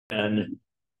and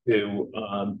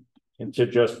to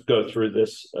just go through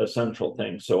this essential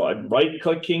thing. So I'm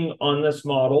right-clicking on this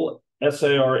model,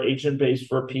 SAR agent-based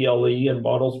for PLE and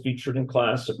models featured in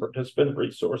class and participant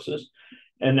resources.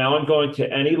 And now I'm going to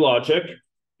AnyLogic,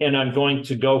 and I'm going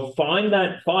to go find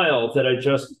that file that I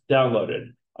just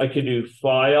downloaded. I could do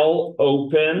File,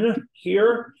 Open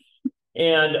here,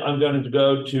 and I'm going to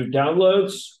go to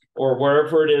Downloads or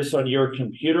wherever it is on your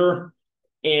computer,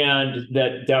 and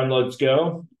that downloads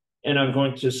go, and I'm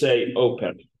going to say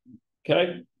Open,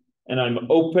 okay? And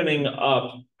I'm opening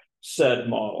up said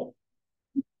model.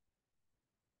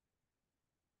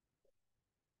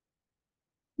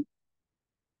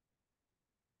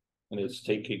 And it's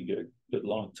taking a good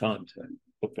long time to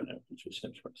open it, which is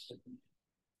interesting.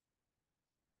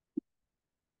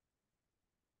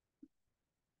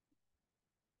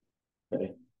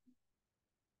 Okay.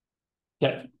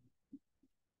 Okay.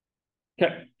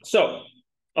 Okay. So,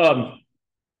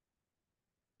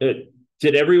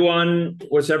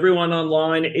 was everyone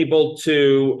online able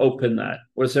to open that?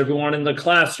 Was everyone in the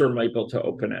classroom able to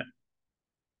open it?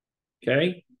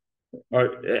 Okay.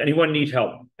 Or anyone need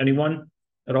help? Anyone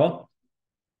at all?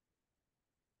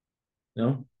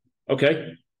 No?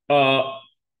 Okay.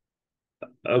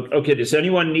 Okay, does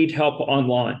anyone need help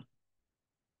online?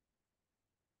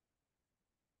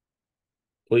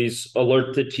 Please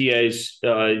alert the TAs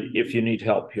if you need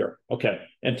help here. Okay,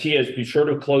 and TAs, be sure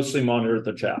to closely monitor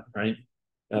the chat, right?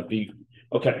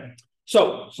 Okay.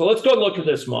 So let's go look at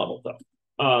this model though.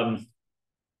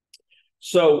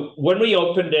 So when we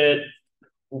opened it,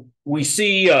 we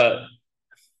see a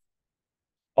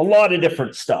lot of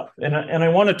different stuff, and I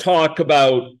want to talk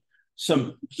about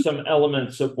some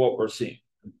elements of what we're seeing.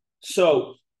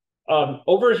 So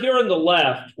over here on the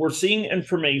left, we're seeing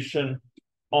information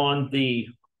on the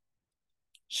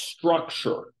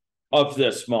structure of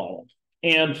this model.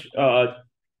 And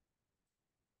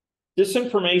this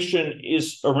information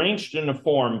is arranged in a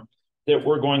form that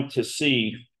we're going to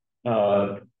see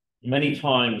many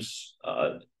times,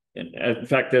 in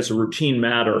fact, as a routine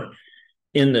matter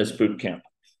in this boot camp.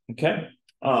 Okay.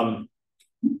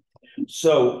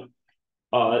 So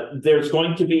there's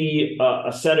going to be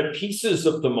a set of pieces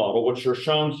of the model, which are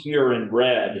shown here in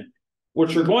red,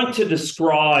 which are going to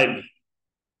describe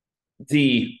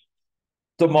the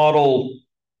model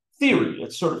theory.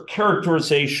 It's sort of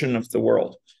characterization of the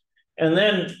world. And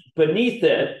then beneath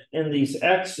it, in these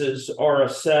X's, are a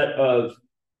set of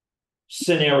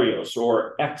scenarios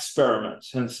or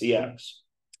experiments, hence the X,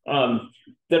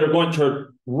 that are going to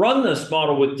run this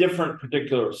model with different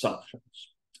particular assumptions.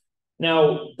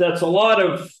 Now, that's a lot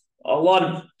of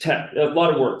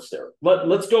words there.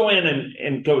 Let's go in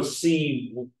and go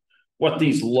see what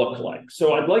these look like.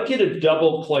 So I'd like you to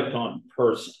double click on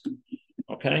person,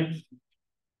 okay?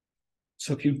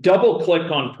 So if you double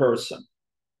click on person,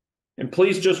 and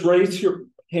please just raise your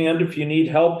hand if you need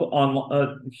help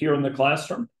on here in the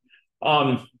classroom.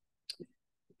 And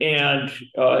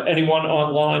anyone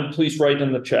online, please write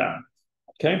in the chat,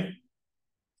 okay?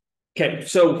 Okay,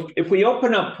 so if we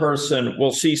open up person,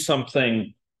 we'll see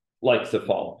something like the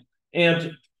following.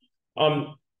 And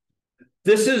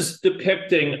this is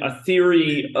depicting a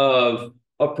theory of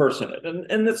a person. And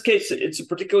in this case, it's a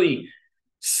particularly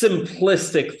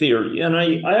simplistic theory. And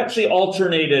I actually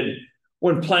alternated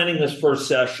when planning this first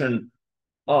session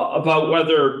about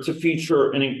whether to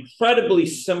feature an incredibly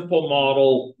simple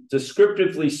model,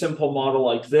 descriptively simple model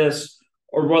like this,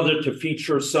 or whether to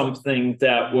feature something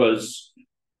that was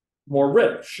more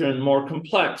rich and more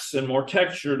complex and more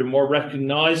textured and more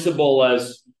recognizable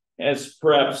as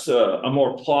perhaps a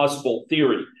more plausible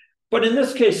theory. But in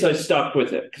this case, I stuck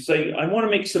with it because I want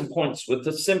to make some points with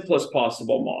the simplest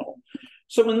possible model.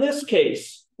 So in this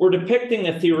case, we're depicting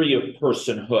a theory of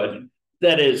personhood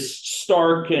that is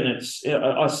stark and it's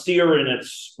austere in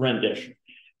its rendition.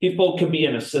 People can be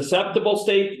in a susceptible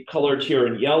state, colored here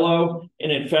in yellow,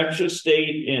 an infectious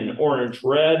state in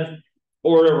orange-red,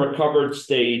 or a recovered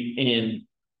state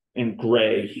in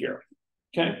gray here.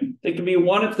 Okay, they can be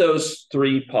one of those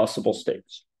three possible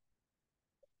states.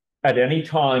 At any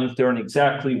time, they're in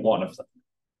exactly one of them.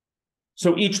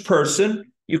 So each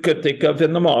person you could think of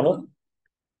in the model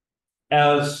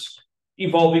as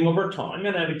evolving over time,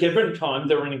 and at a given time,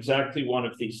 they're in exactly one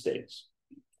of these states.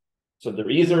 So they're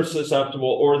either susceptible,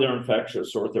 or they're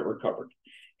infectious, or they're recovered.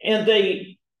 And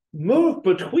they move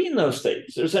between those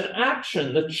states. There's an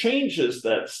action that changes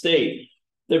that state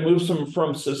that moves them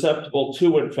from susceptible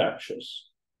to infectious,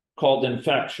 called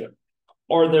infection.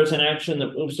 Or there's an action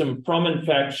that moves them from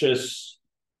infectious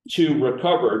to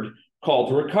recovered,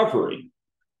 called recovery.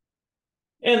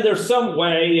 And there's some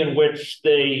way in which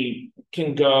they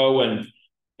can go and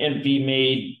be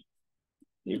made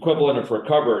the equivalent of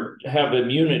recovered, have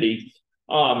immunity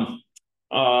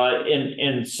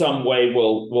in some way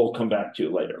we'll come back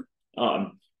to later.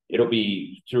 It'll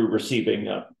be through receiving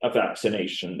a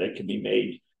vaccination that can be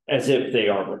made as if they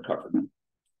are recovered.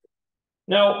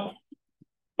 Now,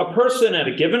 a person at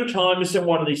a given time is in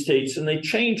one of these states, and they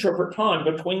change over time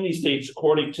between these states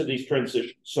according to these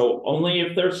transitions. So only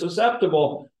if they're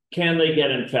susceptible can they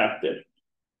get infected.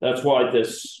 That's why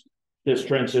this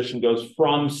transition goes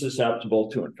from susceptible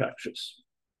to infectious.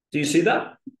 Do you see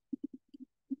that?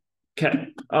 Okay.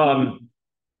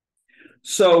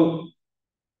 So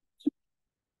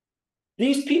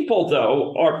these people,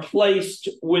 though, are placed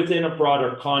within a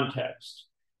broader context.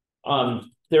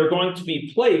 They're going to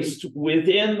be placed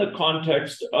within the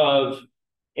context of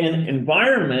an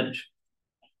environment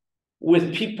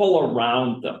with people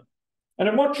around them. And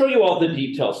I won't show you all the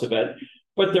details of it,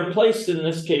 but they're placed in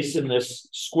this case in this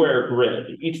square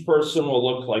grid. Each person will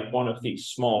look like one of these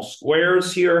small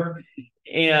squares here.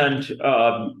 And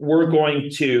we're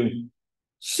going to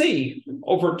see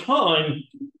over time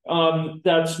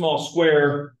that small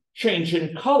square change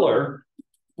in color,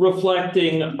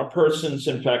 reflecting a person's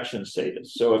infection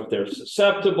status. So if they're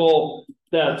susceptible,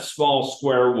 that small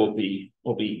square will be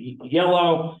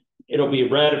yellow. It'll be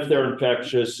red if they're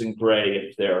infectious, and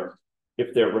gray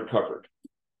if they're recovered.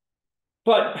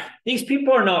 But these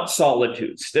people are not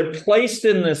solitudes. They're placed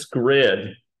in this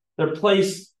grid. They're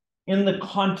placed in the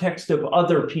context of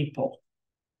other people,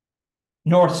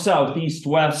 north, south, east,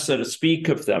 west, so to speak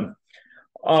of them.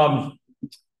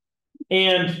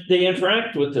 And they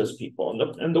interact with those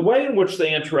people. And the way in which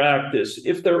they interact is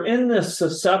if they're in this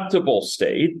susceptible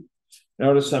state,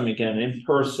 notice I'm again in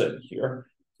person here,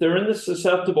 if they're in the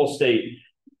susceptible state,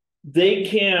 they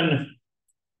can,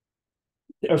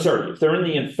 if they're in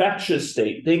the infectious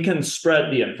state, they can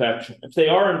spread the infection. If they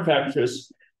are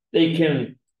infectious, they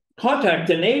can contact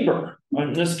a neighbor,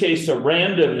 in this case, a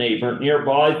random neighbor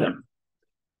nearby them,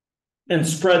 and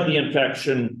spread the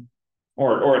infection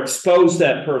or expose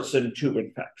that person to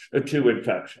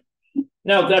infection.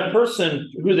 Now, that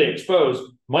person who they expose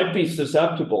might be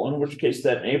susceptible, in which case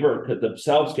that neighbor could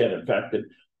themselves get infected,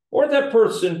 or that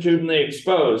person to whom they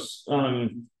expose,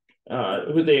 could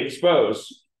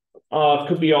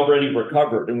be already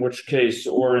recovered, in which case,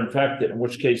 or infected, in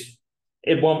which case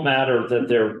it won't matter that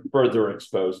they're further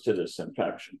exposed to this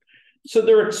infection. So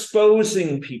they're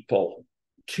exposing people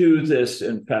to this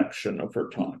infection over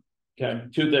time. Okay,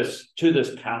 to this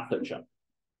pathogen.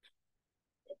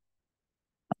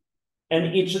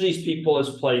 And each of these people is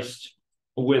placed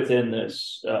within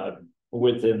this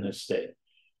state.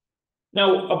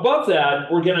 Now, above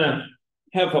that, we're going to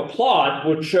have a plot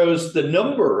which shows the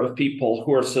number of people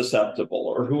who are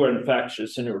susceptible or who are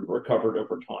infectious and who are recovered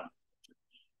over time.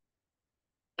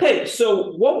 Okay,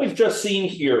 so what we've just seen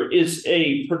here is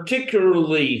a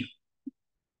particularly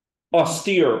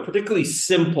austere, particularly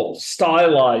simple,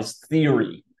 stylized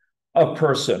theory of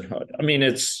personhood. I mean,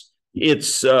 it's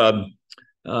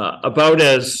about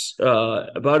as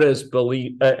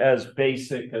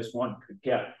basic as one could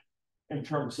get in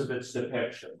terms of its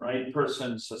depiction, right?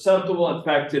 Person susceptible,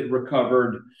 infected,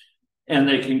 recovered, and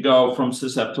they can go from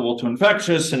susceptible to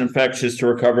infectious and infectious to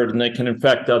recovered, and they can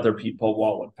infect other people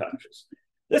while infectious.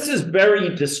 This is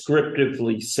very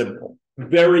descriptively simple.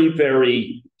 Very,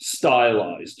 very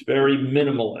stylized, very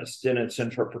minimalist in its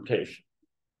interpretation.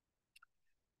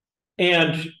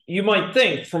 And you might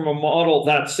think from a model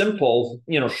that simple,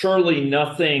 surely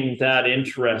nothing that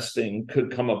interesting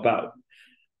could come about.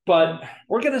 But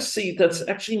we're going to see that's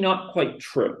actually not quite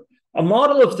true. A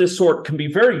model of this sort can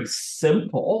be very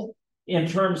simple in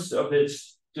terms of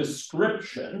its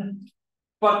description,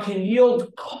 but can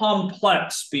yield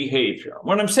complex behavior.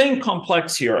 When I'm saying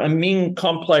complex here, I mean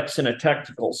complex in a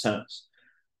technical sense,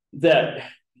 that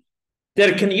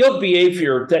it can yield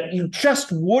behavior that you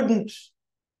just wouldn't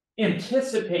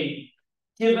anticipate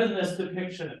given this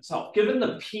depiction itself, given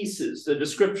the pieces, the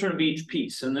description of each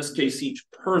piece, in this case, each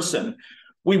person,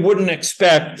 we wouldn't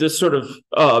expect this sort of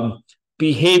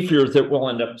behavior that we'll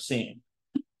end up seeing.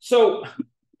 So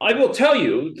I will tell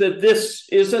you that this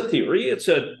is a theory. It's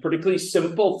a particularly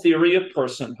simple theory of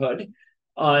personhood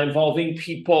involving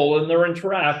people and their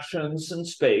interactions in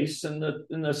space and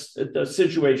the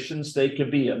situations they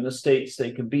can be in, the states they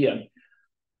can be in.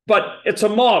 But it's a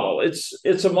model.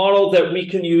 It's a model that we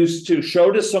can use to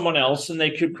show to someone else and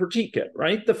they could critique it,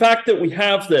 right? The fact that we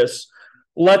have this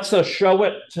lets us show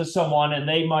it to someone and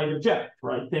they might object,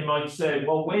 right? They might say,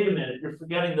 well, wait a minute, you're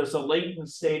forgetting there's a latent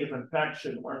state of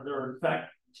infection where they're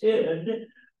infected,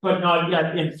 but not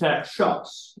yet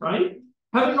infectious, right?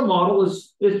 Having a model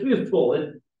is useful.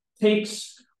 It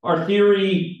takes our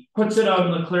theory puts it out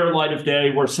in the clear light of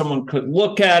day where someone could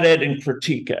look at it and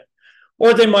critique it.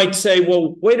 Or they might say,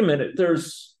 well, wait a minute,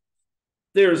 there's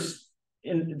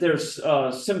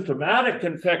symptomatic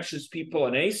infectious people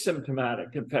and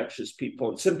asymptomatic infectious people.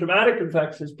 And symptomatic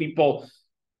infectious people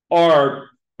are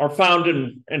found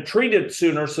and treated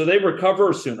sooner, so they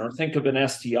recover sooner. Think of an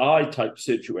STI type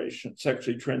situation,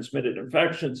 sexually transmitted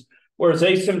infections. Whereas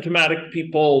asymptomatic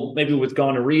people, maybe with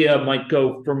gonorrhea, might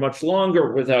go for much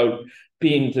longer without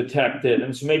being detected.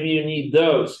 And so maybe you need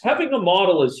those. Having a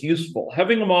model is useful.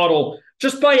 Having a model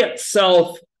just by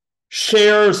itself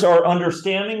shares our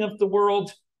understanding of the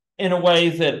world in a way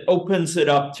that opens it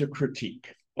up to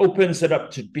critique, opens it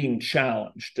up to being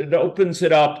challenged. It opens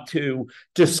it up to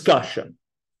discussion.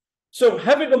 So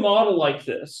having a model like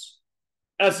this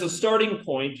as a starting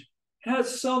point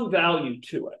has some value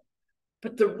to it.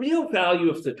 But the real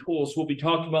value of the tools we'll be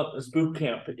talking about in this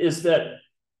bootcamp is that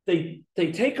they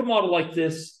take a model like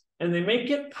this and they make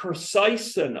it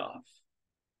precise enough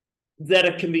that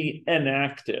it can be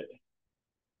enacted.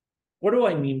 What do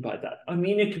I mean by that? I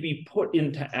mean, it can be put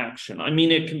into action. I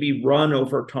mean, it can be run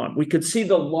over time. We could see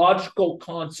the logical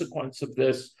consequence of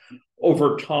this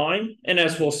over time, and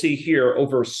as we'll see here,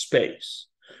 over space.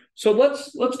 So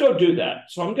let's go do that.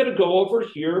 So I'm going to go over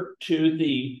here to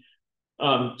the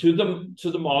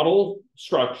model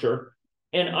structure,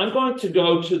 and I'm going to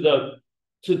go to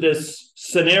this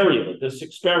scenario, this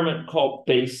experiment called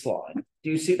baseline. Do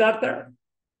you see that there?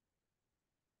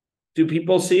 Do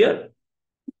people see it?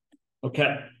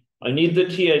 Okay. I need the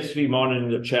TSV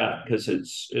monitoring the chat because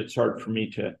it's hard for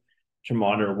me to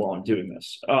monitor while I'm doing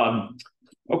this.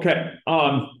 Okay.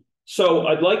 So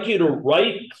I'd like you to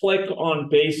right-click on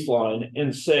baseline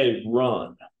and say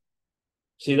run.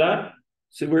 See that?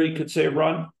 See where you could say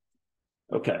run?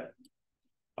 Okay.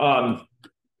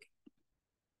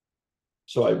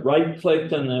 So I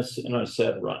right-clicked on this and I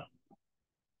said run.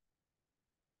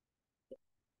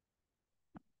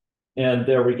 And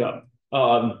there we go.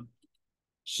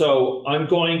 So I'm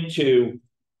going to,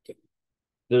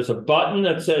 there's a button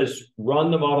that says run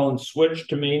the model and switch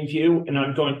to main view, and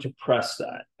I'm going to press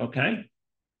that, okay?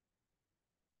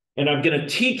 And I'm going to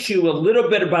teach you a little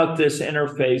bit about this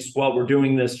interface while we're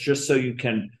doing this, just so you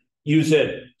can use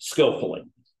it skillfully.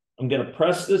 I'm going to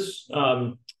press this,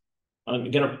 I'm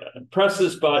going to press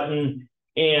this button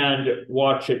and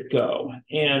watch it go.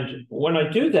 And when I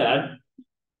do that,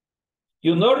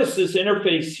 you'll notice this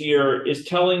interface here is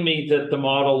telling me that the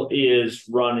model is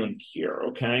running here,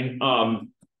 okay?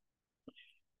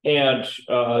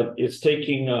 It's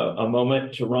taking a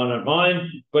moment to run on mine,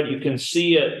 but you can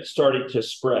see it starting to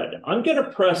spread. I'm going to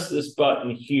press this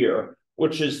button here,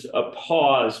 which is a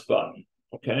pause button,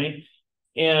 okay?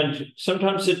 And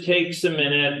sometimes it takes a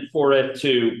minute for it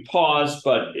to pause,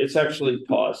 but it's actually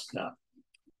paused now.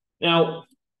 Now,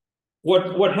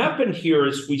 what happened here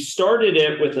is we started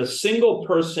it with a single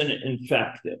person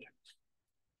infected.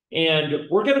 And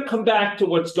we're going to come back to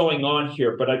what's going on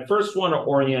here, but I first want to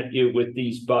orient you with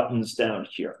these buttons down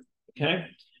here, okay?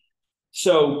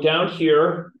 So down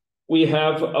here, we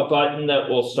have a button that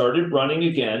will start it running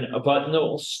again, a button that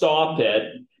will stop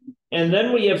it, and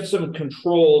then we have some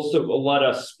controls that will let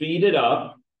us speed it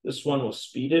up. This one will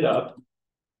speed it up,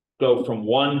 go from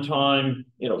 1 time,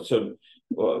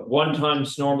 1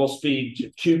 times normal speed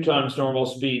to 2 times normal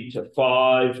speed to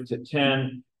 5 to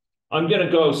 10. I'm going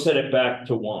to go set it back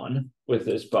to 1 with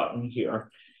this button here.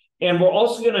 And we're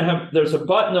also going to have, there's a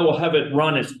button that will have it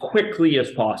run as quickly as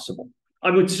possible.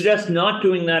 I would suggest not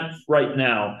doing that right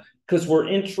now because we're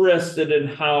interested in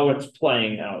how it's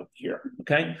playing out here,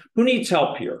 okay? Who needs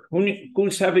help here?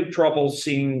 Who's having trouble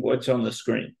seeing what's on the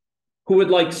screen? Who would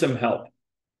like some help?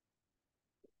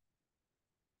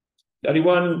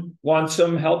 Anyone want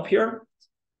some help here?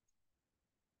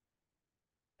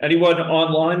 Anyone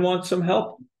online want some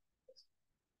help?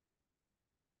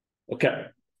 Okay.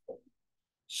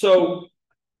 So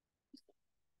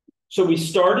we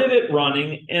started it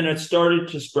running and it started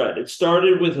to spread. It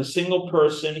started with a single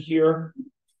person here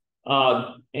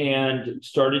and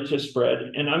started to spread.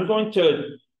 And I'm going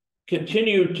to I'm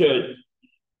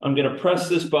going to press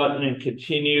this button and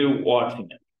continue watching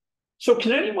it. So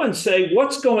can anyone say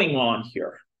what's going on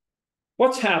here?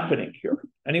 What's happening here?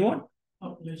 Anyone?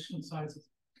 Population sizes.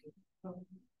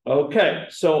 Okay,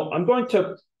 so I'm going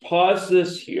to pause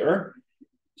this here.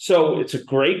 So it's a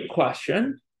great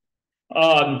question.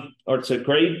 Or it's a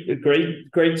great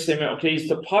statement. Okay, is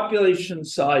the population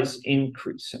size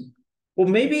increasing? Well,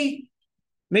 maybe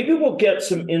we'll get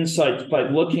some insights by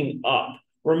looking up.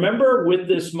 Remember, with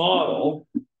this model,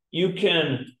 you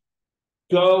can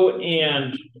go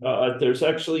and there's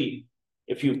actually,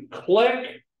 if you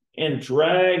click and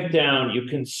drag down, you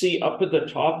can see up at the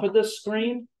top of the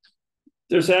screen,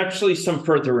 there's actually some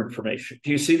further information.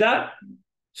 Do you see that?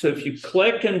 So if you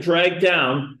click and drag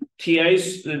down,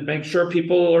 TAs, make sure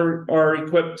people are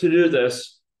equipped to do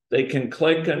this. They can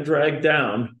click and drag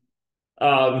down.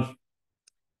 So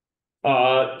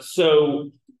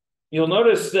you'll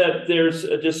notice that there's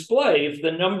a display of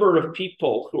the number of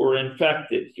people who are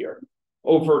infected here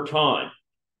over time.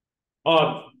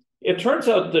 It turns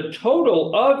out the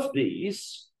total of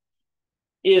these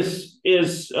is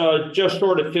just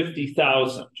short of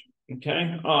 50,000.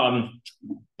 Okay,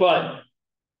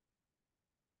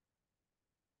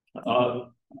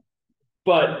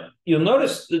 but you'll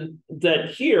notice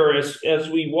that here, as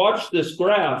we watch this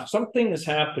graph, something is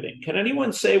happening. Can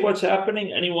anyone say what's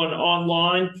happening? Anyone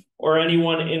online or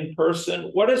anyone in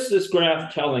person? What is this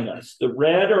graph telling us? The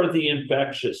red are the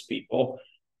infectious people.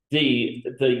 The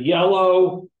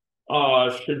yellow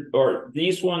or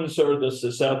these ones are the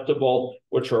susceptible,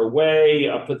 which are way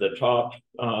up at the top.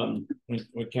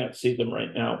 We can't see them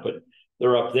right now, but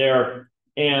they're up there.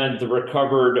 And the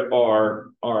recovered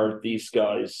are these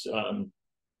guys.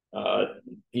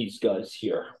 These guys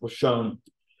here were shown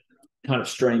kind of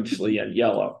strangely in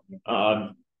yellow.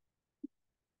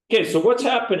 Okay, so what's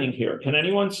happening here? Can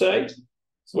anyone say?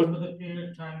 So over the period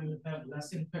of time, you have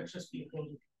less infectious people,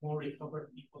 more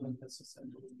recovered people, and less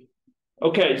susceptible people.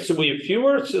 Okay, so we have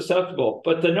fewer susceptible,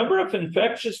 but the number of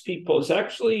infectious people is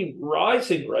actually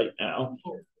rising right now.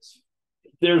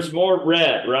 There's more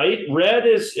red, right? Red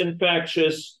is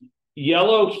infectious.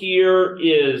 Yellow here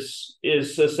is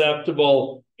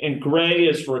susceptible, and gray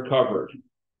is recovered.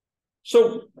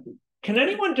 So can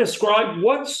anyone describe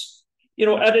what's,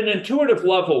 at an intuitive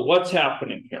level, what's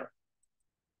happening here?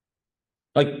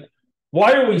 Like,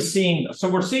 why are we seeing, so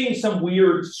we're seeing some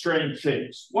weird, strange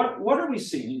shapes. What are we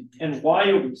seeing, and why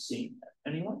are we seeing that?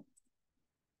 Anyone?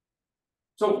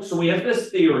 So we have this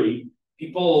theory.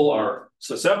 People are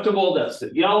susceptible, that's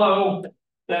the yellow.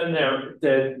 Then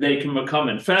they can become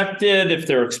infected. If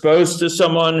they're exposed to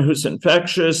someone who's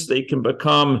infectious, they can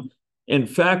become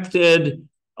infected,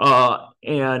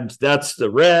 and that's the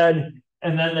red.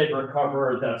 And then they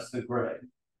recover, that's the gray.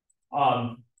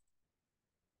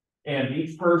 And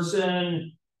each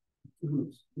person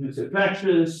who's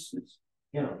infectious is,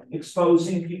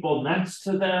 exposing people next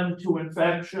to them to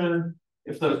infection.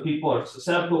 If those people are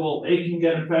susceptible, they can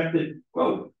get infected.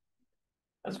 Whoa,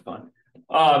 that's fun.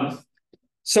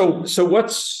 So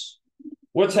what's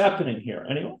happening here?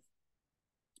 Anyone?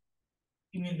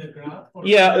 You mean the graph?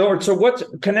 Yeah, or so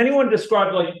can anyone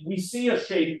describe, like, we see a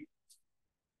shape.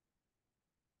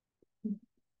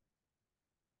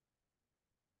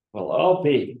 Well, I'll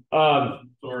be.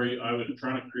 Sorry, I was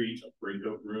trying to create a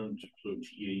breakout room so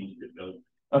TAs could go.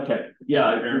 Okay,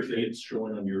 yeah. Apparently it's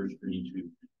showing on your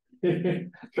screen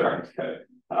too. Sure.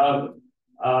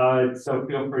 So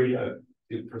feel free to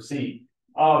proceed.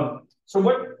 So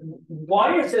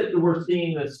why is it that we're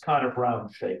seeing this kind of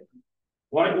round shape?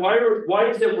 Why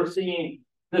is it we're seeing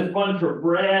this bunch of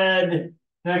red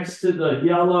next to the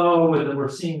yellow, and then we're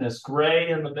seeing this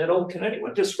gray in the middle? Can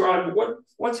anyone describe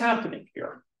what's happening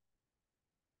here?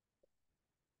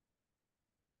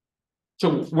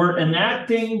 So we're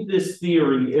enacting this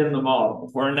theory in the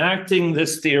model. We're enacting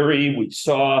this theory we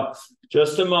saw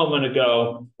just a moment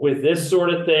ago with this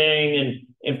sort of thing,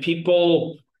 and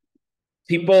people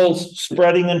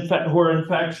spreading who are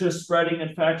infectious, spreading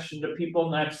infection to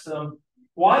people next to them.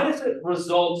 Why does it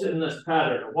result in this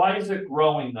pattern? Why is it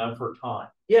growing over time?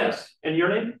 Yes, and your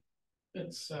name?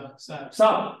 It's Sam.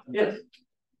 Sam, yes.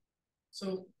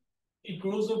 So it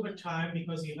grows over time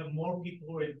because you have more people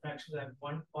who are infectious at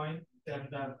one point. Then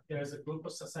there's a group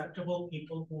of susceptible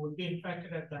people who will be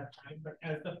infected at that time. But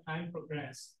as the time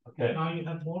progresses, now you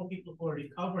have more people who are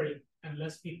recovering and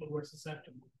less people who are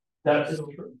susceptible. That is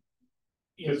true.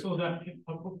 Yeah, so the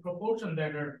proportion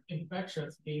that are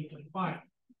infectious being confined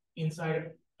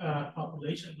inside a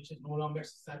population which is no longer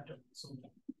susceptible. So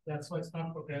that's why it's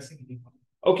not progressing anymore.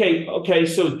 Okay.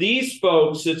 So these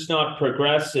folks, it's not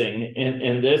progressing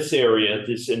in this area,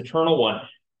 this internal one.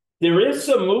 There is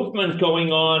some movement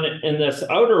going on in this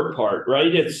outer part,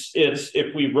 right? It's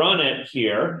if we run it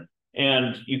here,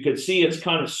 and you could see it's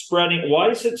kind of spreading. Why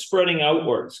is it spreading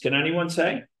outwards? Can anyone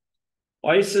say?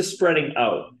 Why is this spreading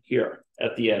out here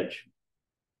at the edge?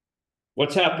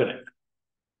 What's happening?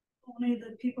 Only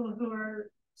the people who are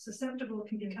susceptible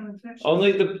can become infectious.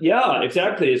 Yeah,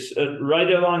 exactly. It's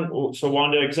right along. So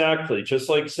Wanda, exactly. Just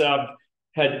like Sab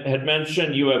had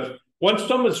mentioned, you have, once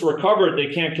someone's recovered,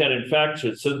 they can't get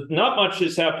infected. So not much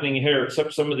is happening here,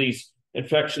 except some of these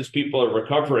infectious people are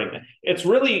recovering. It's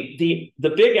really the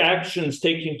big actions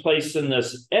taking place in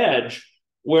this edge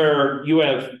where you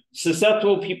have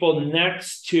susceptible people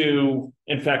next to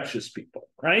infectious people,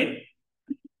 right?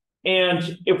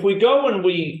 And if we go and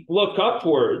we look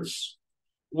upwards,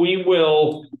 we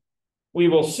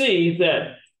will see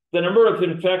that the number of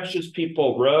infectious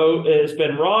people has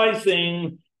been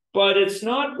rising, but it's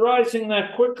not rising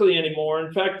that quickly anymore.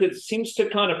 In fact, it seems to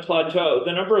kind of plateau.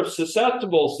 The number of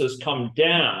susceptibles has come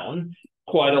down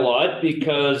quite a lot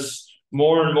because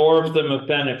more and more of them have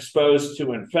been exposed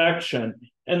to infection,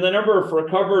 and the number of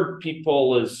recovered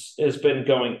people has been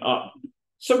going up.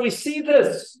 So we see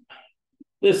this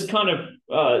kind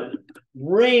of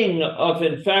ring of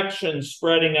infection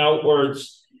spreading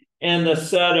outwards, and the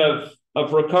set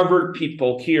of recovered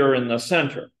people here in the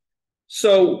center.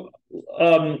 So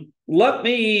let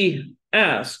me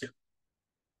ask,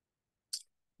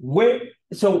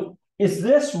 so is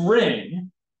this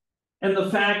ring and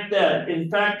the fact that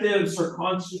infectives are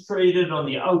concentrated on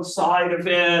the outside of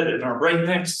it and are right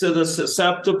next to the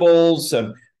susceptibles,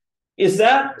 and is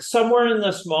that somewhere in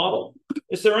this model?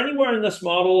 Is there anywhere in this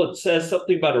model it says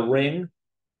something about a ring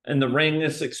and the ring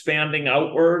is expanding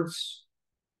outwards?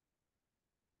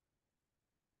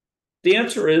 The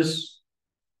answer is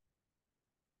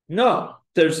no.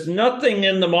 There's nothing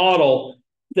in the model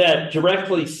that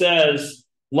directly says,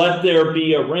 let there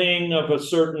be a ring of a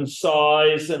certain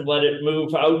size and let it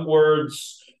move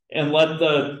outwards and let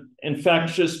the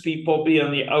infectious people be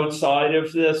on the outside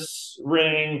of this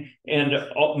ring and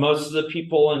most of the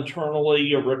people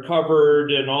internally are recovered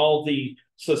and all the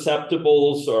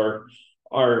susceptibles are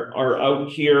out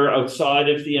here outside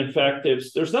of the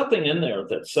infectives. There's nothing in there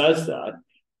that says that.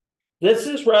 This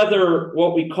is rather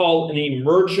what we call an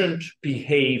emergent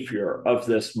behavior of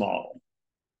this model.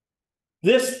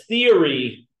 This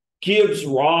theory gives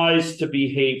rise to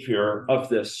behavior of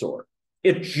this sort.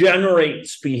 It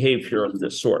generates behavior of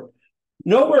this sort.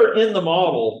 Nowhere in the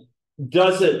model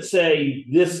does it say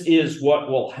this is what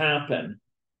will happen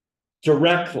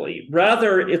directly.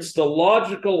 Rather, it's the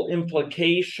logical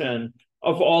implication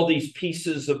of all these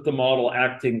pieces of the model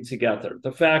acting together.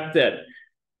 The fact that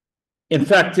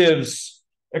infectives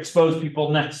expose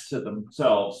people next to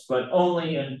themselves, but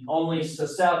only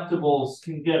susceptibles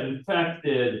can get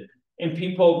infected, and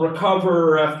people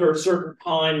recover after a certain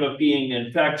time of being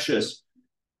infectious.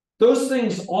 Those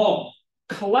things all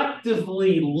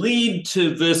collectively lead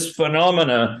to this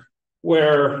phenomena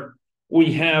where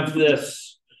we have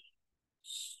this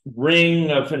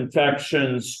ring of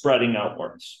infections spreading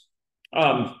outwards.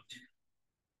 Now,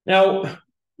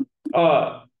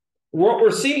 what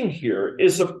we're seeing here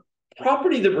is a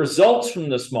property that results from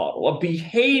this model, a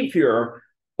behavior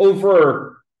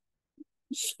over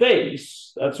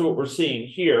space. That's what we're seeing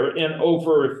here. And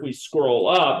over, if we scroll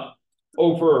up,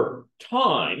 over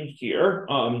time here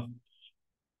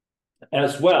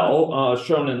as well,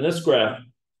 shown in this graph,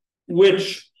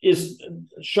 which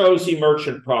shows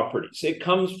emergent properties. It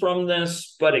comes from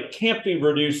this, but it can't be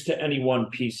reduced to any one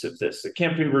piece of this. It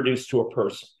can't be reduced to a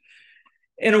person.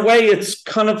 In a way, it's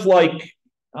kind of like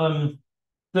the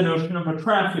notion of a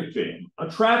traffic jam. A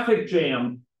traffic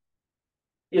jam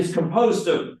is composed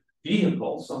of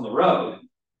vehicles on the road,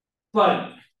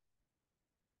 but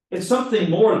it's something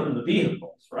more than the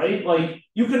vehicles, right? Like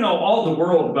you can know all the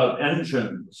world about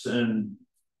engines and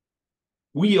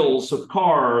wheels of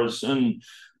cars and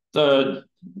the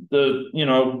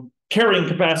carrying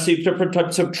capacity of different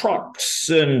types of trucks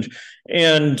and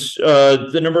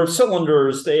the number of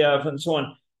cylinders they have and so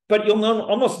on. But you'll know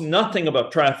almost nothing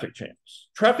about traffic jams.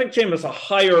 Traffic jam is a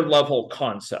higher level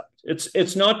concept.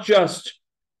 It's not just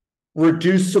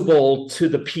reducible to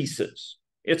the pieces.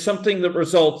 It's something that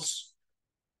results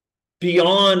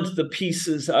beyond the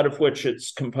pieces out of which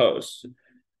it's composed.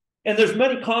 And there's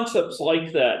many concepts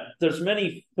like that. There's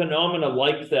many phenomena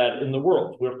like that in the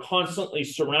world. We're constantly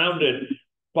surrounded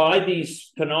by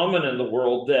these phenomena in the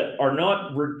world that are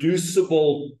not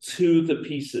reducible to the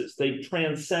pieces. They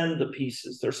transcend the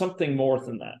pieces. There's something more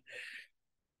than that.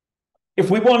 If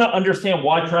we want to understand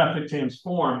why traffic jams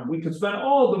form, we could spend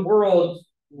all the world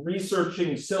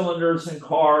researching cylinders in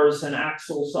cars and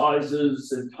axle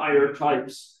sizes and tire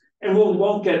types, and we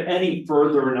won't get any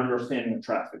further in understanding of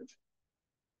traffic jams.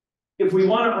 If we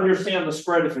want to understand the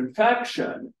spread of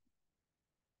infection,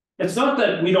 it's not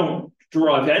that we don't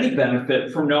derive any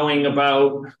benefit from knowing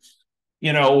about,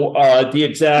 the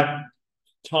exact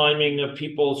timing of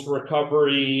people's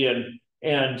recovery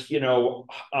and the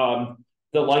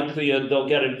likelihood they'll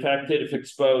get infected if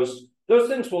exposed. Those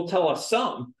things will tell us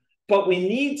some, but we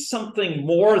need something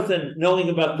more than knowing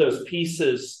about those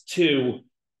pieces to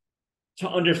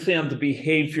understand the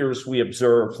behaviors we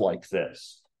observe like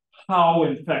this, how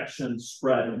infections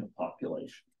spread in the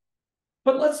population.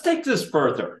 But let's take this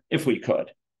further, if we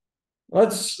could.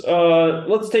 Let's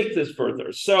take this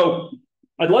further. So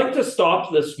I'd like to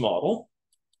stop this model.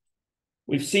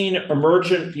 We've seen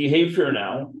emergent behavior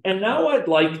now. And now I'd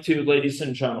like to, ladies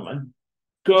and gentlemen,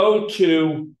 go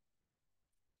to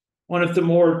one of the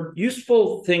more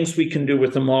useful things we can do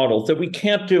with a model that we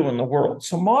can't do in the world.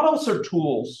 So models are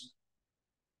tools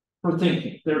for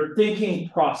thinking. They're thinking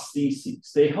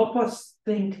prostheses. They help us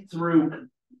think through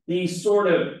these sort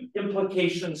of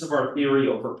implications of our theory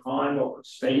over time, over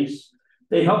space.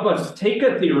 They help us take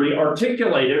a theory,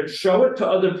 articulate it, show it to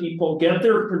other people, get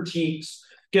their critiques,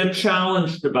 get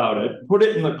challenged about it, put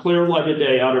it in the clear light of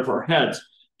day out of our heads.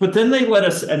 But then they let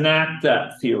us enact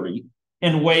that theory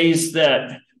in ways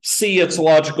that see its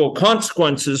logical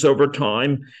consequences over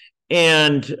time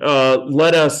and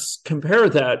let us compare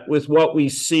that with what we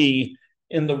see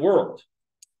in the world.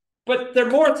 But they're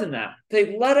more than that.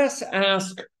 They let us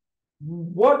ask,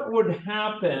 what would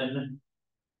happen?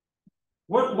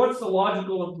 What's the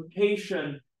logical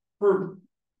implication for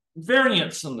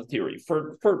variance in the theory,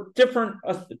 for different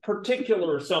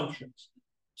particular assumptions?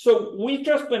 So we've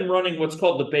just been running what's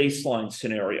called the baseline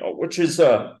scenario, which is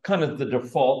kind of the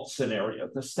default scenario,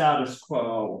 the status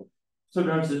quo.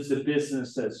 Sometimes it's the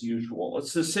business as usual.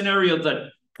 It's the scenario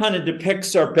that kind of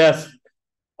depicts our best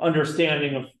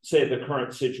understanding of, say, the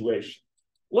current situation.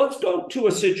 Let's go to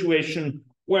a situation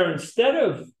where instead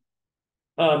of,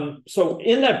 so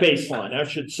in that baseline, I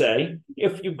should say,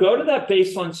 if you go to that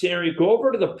baseline scenario, go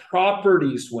over to the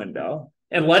properties window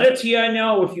and let a TI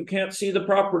know if you can't see the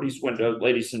properties window,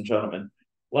 ladies and gentlemen.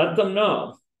 Let them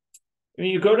know. When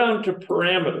you go down to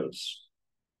parameters,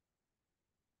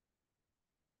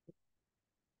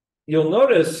 you'll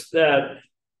notice that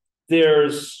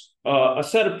there's a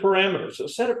set of parameters, a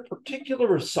set of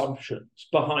particular assumptions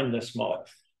behind this model.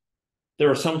 There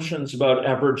are assumptions about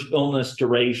average illness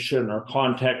duration or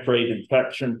contact rate,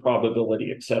 infection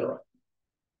probability, etc.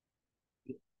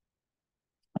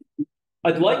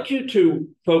 I'd like you to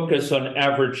focus on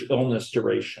average illness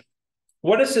duration.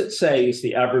 What does it say is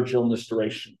the average illness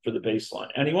duration for the baseline?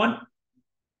 Anyone?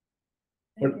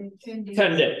 10 days.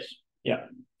 10 days. Yeah,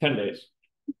 10 days.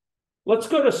 Let's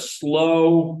go to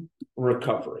slow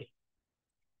recovery.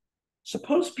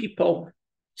 Suppose people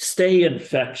stay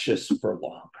infectious for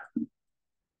longer.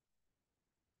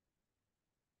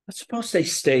 Let's suppose they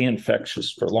stay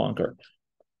infectious for longer.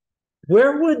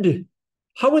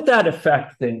 How would that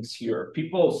affect things here?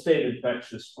 People stay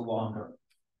infectious for longer.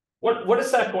 What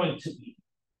is that going to mean?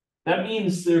 That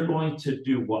means they're going to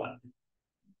do what?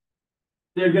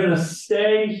 They're going to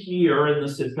stay here in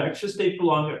this infectious state for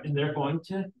longer, and they're going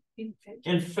to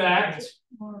infect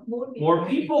more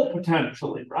people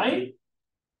potentially, right?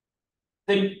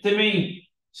 They may,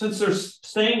 since they're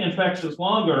staying infectious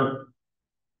longer,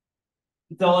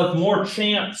 they'll have more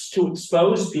chance to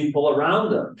expose people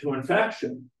around them to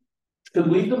infection, which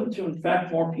could lead them to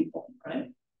infect more people,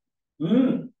 right?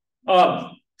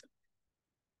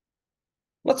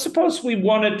 Let's suppose we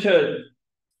wanted to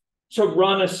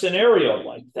run a scenario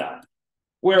like that,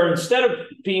 where instead of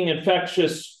being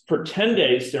infectious for 10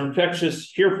 days, they're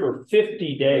infectious here for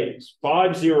 50 days,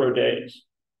 50 days.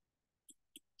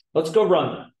 Let's go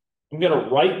run that. I'm going to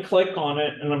right click on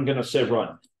it and I'm going to say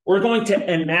run. We're going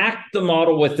to enact the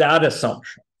model with that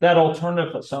assumption, that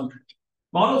alternative assumption.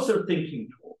 Models are thinking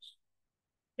tools.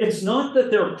 It's not that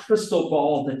they're a crystal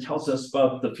ball that tells us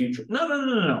about the future.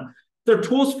 No. They're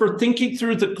tools for thinking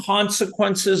through the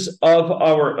consequences of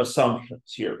our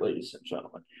assumptions here, ladies and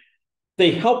gentlemen.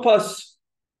 They help us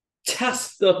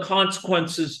test the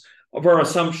consequences of our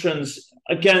assumptions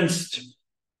against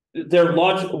their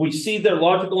logic. We see their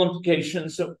logical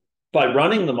implications by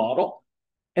running the model.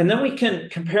 And then we can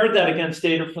compare that against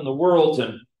data from the world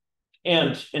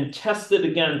and test it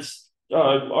against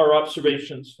our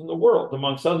observations from the world,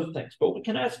 amongst other things. But we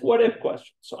can ask what-if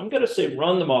questions. So I'm going to say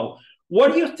run the model.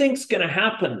 What do you think is going to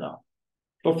happen, though?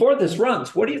 Before this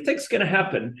runs, what do you think is going to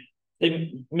happen?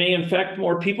 They may infect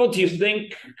more people. Do you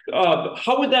think,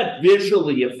 how would that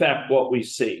visually affect what we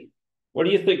see? What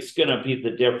do you think is going to be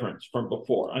the difference from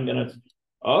before?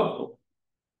 Well,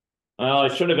 I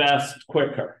should have asked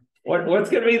quicker. What's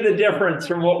going to be the difference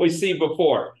from what we see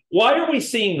before? Why are we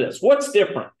seeing this? What's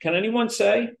different? Can anyone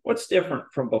say what's different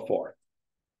from before?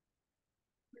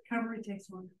 Recovery takes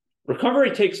longer.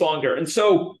 Recovery takes longer. And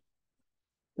so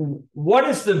what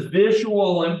is the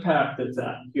visual impact of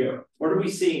that here? What are we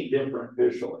seeing different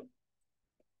visually?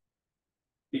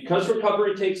 Because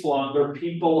recovery takes longer,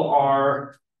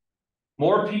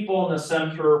 more people in the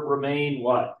center remain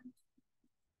what?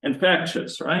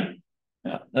 Infectious, right?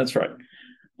 Yeah, that's right.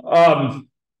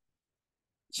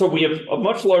 So we have a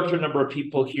much larger number of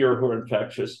people here who are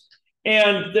infectious.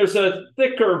 And there's a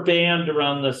thicker band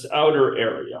around this outer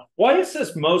area. Why is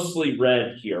this mostly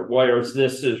red here? Whereas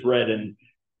this is red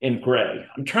and gray?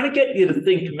 I'm trying to get you to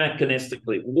think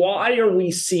mechanistically. Why are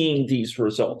we seeing these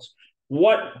results?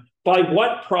 By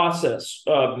what process?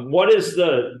 What is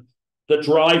the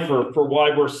driver for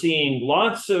why we're seeing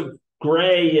lots of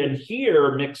gray in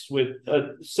here mixed with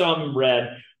some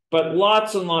red, but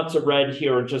lots and lots of red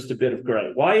here and just a bit of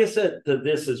gray? Why is it that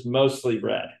this is mostly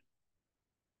red?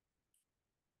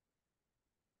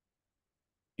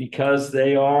 Because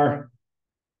they are,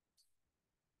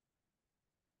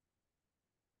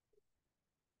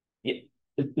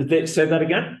 they say that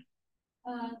again?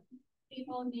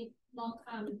 People need long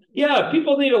time. Yeah,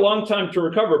 people need a long time to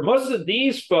recover. Most of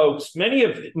these folks,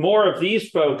 more of these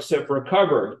folks have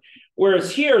recovered,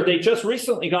 whereas here they just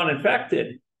recently got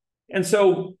infected. And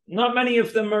so not many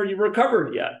of them are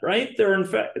recovered yet, right?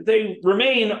 They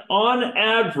remain on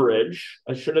average,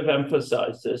 I should have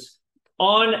emphasized this,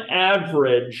 on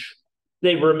average,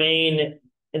 they remain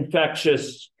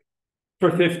infectious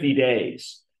for 50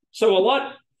 days. So a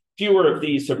lot fewer of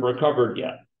these have recovered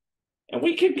yet. And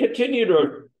we can continue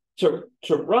to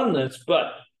run this,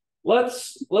 but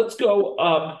let's go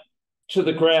up to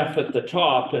the graph at the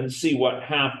top and see what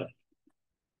happened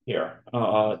here.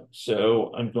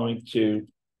 So I'm going to,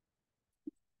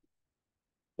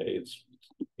 okay, it's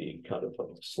being kind of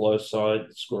on the slow side,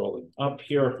 scrolling up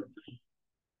here.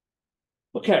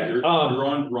 Okay. You're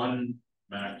on run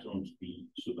maximum speed,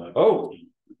 so that. Oh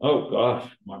gosh.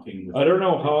 Mucking. I don't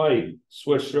know how I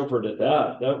switched over to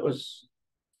that. That was,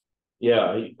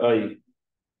 yeah, I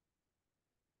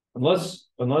unless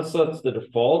that's the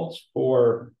default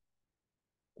for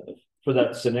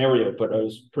that scenario, but I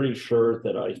was pretty sure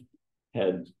that I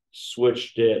had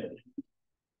switched it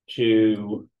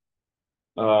to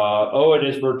it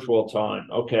is virtual time.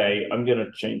 Okay, I'm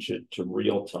gonna change it to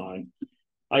real time.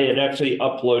 I had actually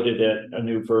uploaded it, a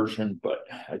new version, but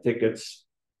I think it's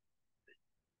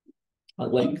a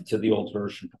link to the old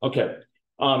version. Okay,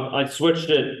 I switched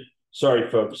it. Sorry,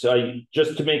 folks.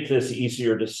 Just to make this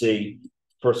easier to see,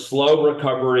 for slow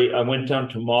recovery, I went down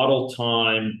to model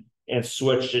time and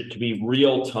switched it to be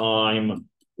real time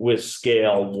with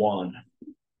scale 1.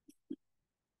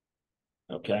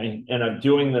 Okay, and I'm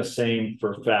doing the same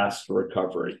for fast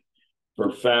recovery.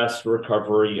 For fast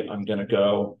recovery, I'm going to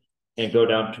go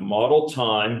down to model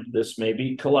time. This may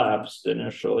be collapsed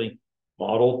initially.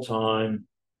 Model time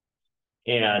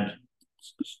and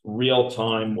real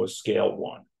time with scale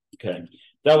 1. Okay,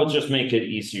 that will just make it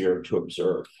easier to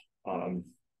observe. Sorry,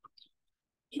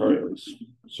 I was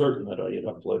certain that I had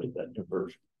uploaded that new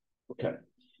version. Okay,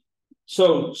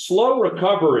 so slow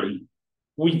recovery,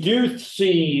 we do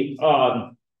see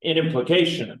an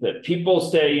implication of it. People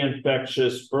stay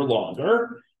infectious for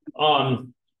longer.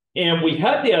 And we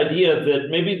had the idea that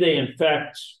maybe they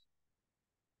infect.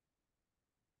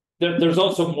 There's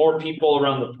also more people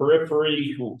around the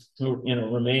periphery who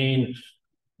remain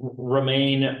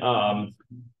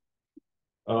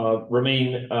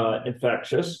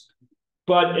infectious.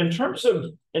 But in terms of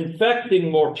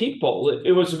infecting more people,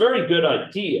 it was a very good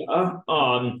idea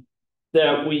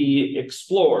that we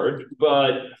explored,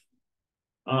 but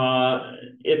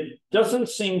it doesn't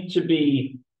seem to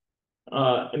be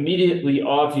immediately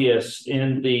obvious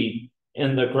in the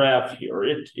graph here.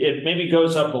 It maybe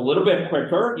goes up a little bit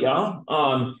quicker, yeah.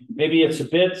 Maybe it's a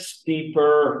bit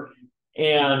steeper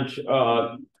and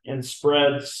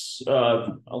spreads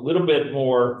a little bit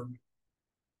more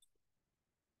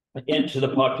into the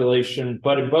population,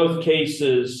 but in both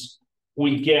cases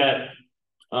we get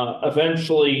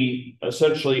essentially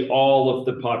all of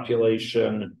the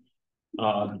population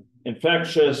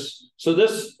infectious. So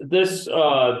this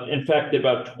infected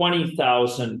about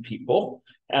 20,000 people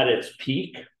at its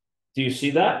peak. Do you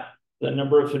see that? The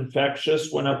number of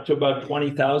infectious went up to about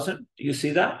 20,000. Do you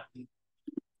see that?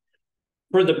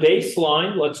 For the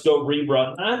baseline, let's go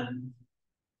rerun that.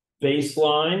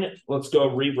 Baseline, let's go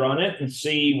rerun it and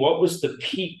see what was the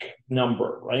peak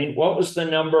number, right? What was the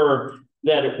number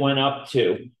that it went up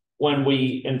to when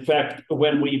we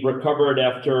recovered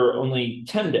after only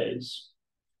 10 days?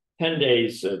 10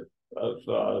 days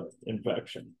of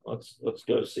infection. Let's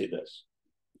go see this.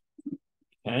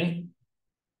 Okay.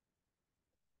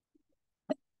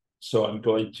 So I'm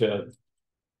going to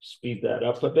speed that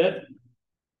up a bit.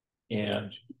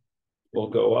 And we'll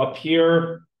go up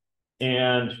here.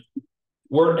 And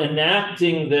we're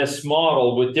enacting this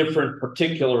model with different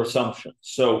particular assumptions.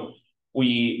 So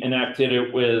we enacted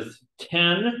it with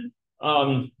 10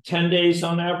 days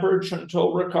on average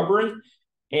until recovery.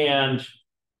 And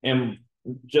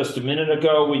Just a minute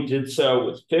ago, we did so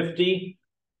with 50.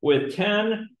 With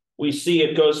 10, we see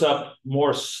it goes up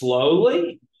more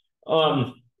slowly.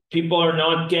 People are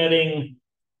not getting,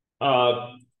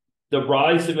 the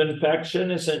rise of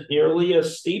infection isn't nearly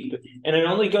as steep, and it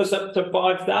only goes up to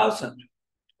 5,000,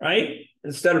 right?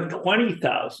 Instead of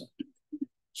 20,000.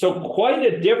 So quite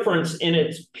a difference in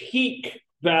its peak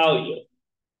value.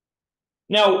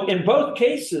 Now, in both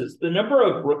cases, the number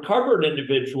of recovered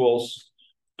individuals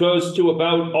goes to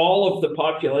about all of the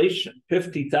population,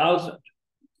 50,000.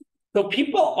 So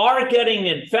people are getting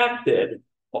infected,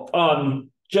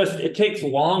 just it takes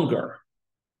longer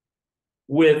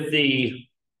with the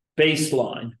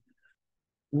baseline.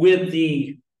 With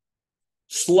the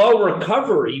slow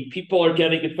recovery, people are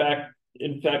getting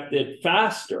infected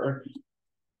faster.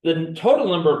 The total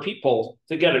number of people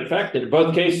to get infected in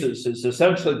both cases is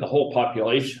essentially the whole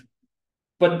population.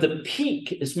 But the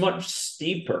peak is much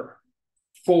steeper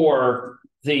for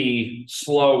the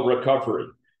slow recovery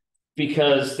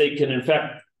because they can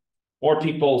infect more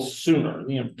people sooner.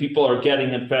 People are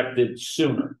getting infected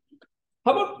sooner.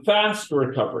 How about fast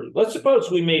recovery? Let's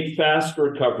suppose we made fast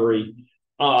recovery,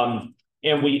 and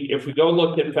if we go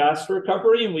look at fast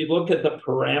recovery and we look at the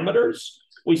parameters,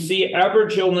 we see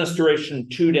average illness duration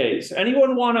 2 days.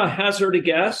 Anyone want to hazard a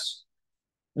guess?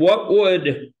 What would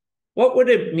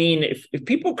it mean if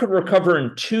people could recover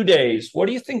in 2 days? What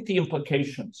do you think the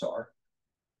implications are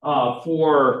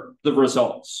for the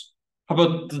results? How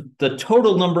about the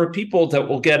total number of people that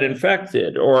will get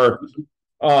infected, or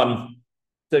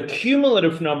the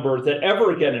cumulative number that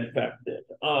ever get infected?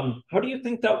 How do you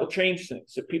think that will change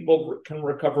things if people can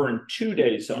recover in 2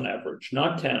 days on average,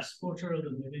 not 10? Exposure will be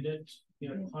limited,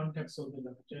 context will be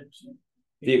limited.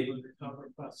 They will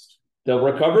recover fast. They'll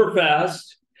recover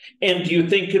fast. And do you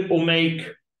think it will make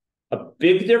a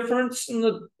big difference in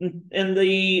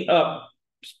the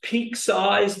peak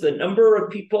size, the number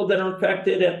of people that are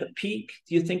infected at the peak?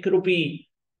 Do you think it'll be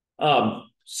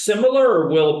similar, or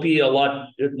will it be a lot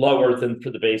lower than for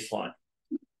the baseline?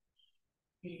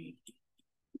 It's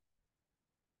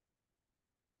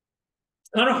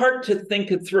kind of hard to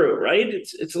think it through, right?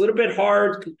 It's a little bit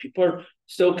hard because people are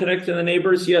still connected to the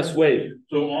neighbors. Yes, Wade.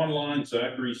 So online,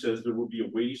 Zachary says there will be a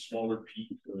way smaller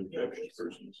peak of infectious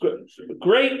persons.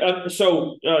 Great.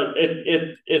 So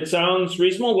it sounds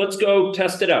reasonable. Let's go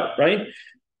test it out, right?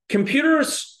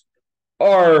 Computers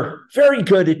are very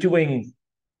good at doing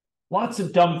lots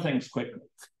of dumb things quickly.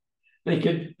 They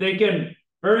can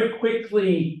very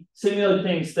quickly simulate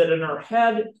things that in our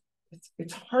head,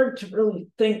 it's hard to really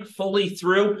think fully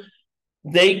through.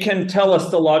 They can tell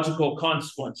us the logical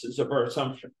consequences of our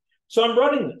assumption. So I'm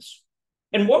running this.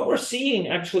 And what we're seeing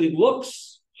actually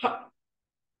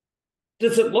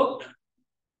does it look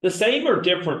the same or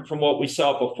different from what we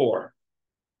saw before?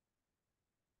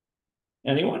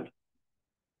 Anyone?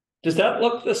 Does that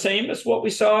look the same as what we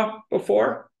saw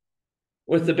before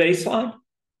with the baseline?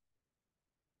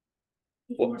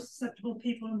 More susceptible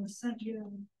people in the center.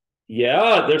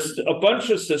 Yeah, there's a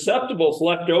bunch of susceptibles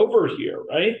left over here,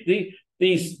 right?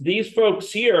 These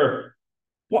folks here,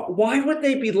 why would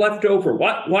they be left over?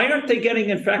 Why aren't they getting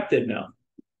infected now?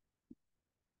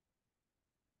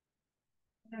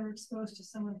 They were exposed to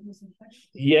someone who was infected.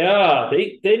 Yeah,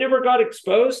 they never got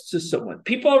exposed to someone.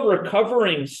 People are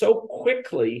recovering so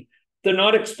quickly, they're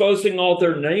not exposing all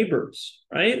their neighbors,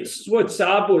 right? This is what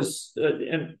Saab was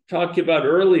talking about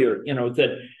earlier,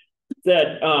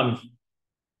 that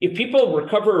if people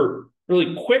recover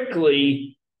really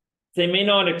quickly, they may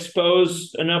not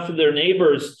expose enough of their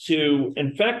neighbors to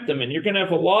infect them, and you're going to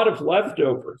have a lot of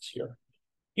leftovers here.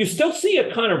 You still see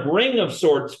a kind of ring of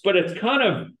sorts, but it's kind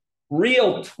of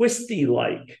real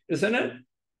twisty-like, isn't it?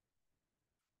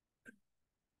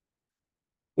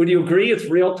 Would you agree it's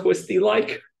real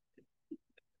twisty-like?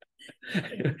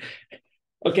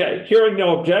 Okay, hearing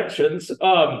no objections,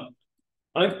 I'm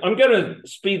going to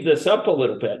speed this up a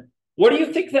little bit. What do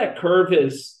you think that curve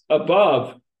is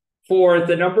above for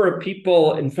the number of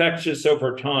people infectious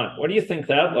over time? What do you think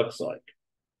that looks like?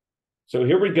 So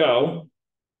here we go.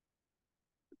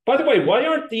 By the way, why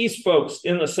aren't these folks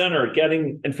in the center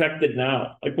getting infected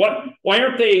now? Like why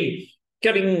aren't they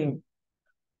getting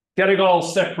all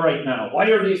sick right now? Why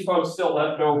are these folks still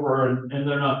left over and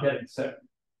they're not getting sick?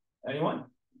 Anyone?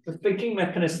 Just thinking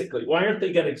mechanistically, why aren't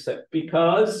they getting sick?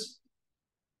 Because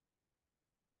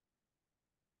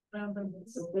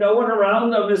no one around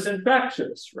them is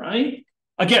infectious, right?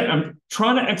 Again, I'm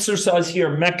trying to exercise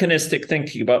here mechanistic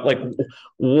thinking about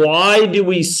why do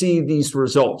we see these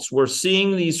results? We're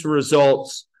seeing these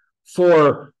results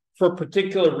for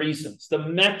particular reasons. The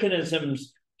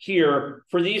mechanisms here,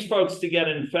 for these folks to get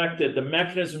infected, the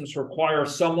mechanisms require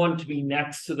someone to be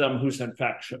next to them who's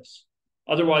infectious.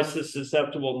 Otherwise, this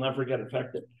susceptible will never get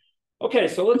infected. Okay,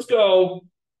 so let's go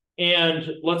and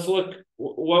let's look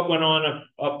what went on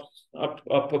up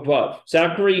above.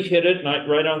 Zachary hit it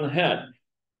right on the head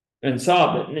and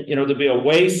saw it. You know, there'll be a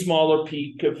way smaller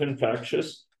peak of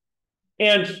infectious.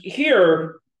 And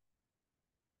here,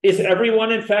 is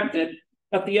everyone infected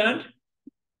at the end?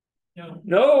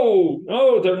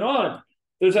 No, they're not.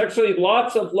 There's actually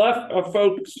lots of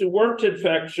folks who weren't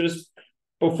infectious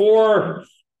before,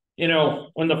 you know,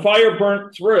 when the fire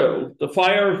burnt through, the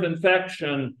fire of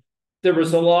infection, there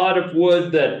was a lot of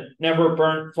wood that never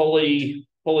burnt fully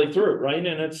through, right?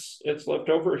 And it's left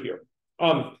over here.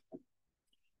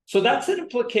 So that's an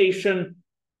implication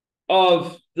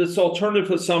of this alternative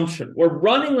assumption. We're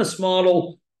running this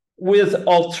model with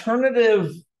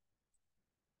alternative,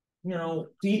 you know,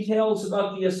 details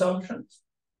about the assumptions.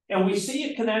 And we see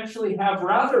it can actually have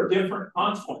rather different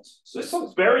consequences. So this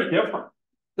looks very different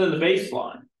than the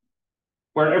baseline,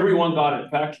 where everyone got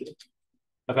infected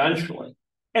eventually.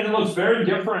 And it looks very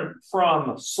different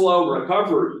from slow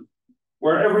recovery,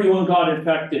 where everyone got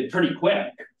infected pretty quick,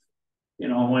 you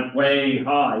know, went way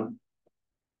high.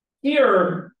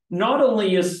 Here, not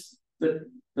only is the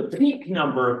peak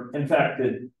number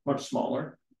infected much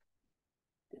smaller,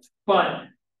 but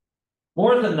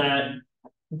more than that,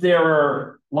 there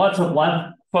are lots of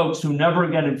folks who never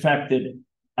get infected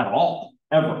at all,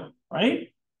 ever,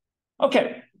 right?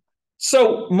 Okay,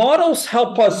 so models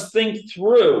help us think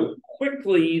through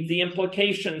quickly the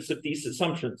implications of these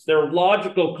assumptions. There are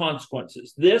logical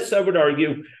consequences. This, I would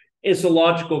argue, is a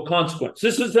logical consequence.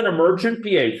 This is an emergent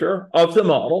behavior of the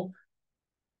model.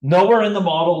 Nowhere in the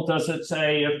model does it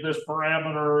say if this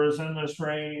parameter is in this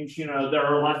range, you know, there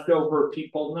are leftover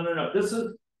people. No. This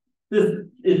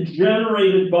is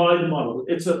generated by the model.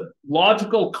 It's a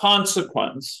logical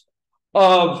consequence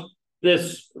of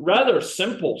this rather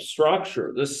simple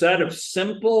structure, this set of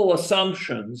simple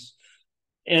assumptions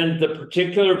and the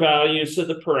particular values of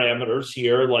the parameters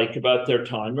here, like about their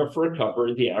time of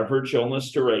recovery, the average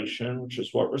illness duration, which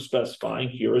is what we're specifying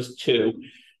here is 2.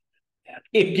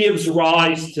 It gives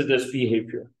rise to this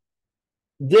behavior.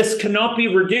 This cannot be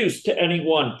reduced to any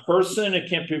one person. It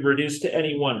can't be reduced to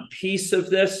any one piece of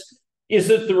this. Is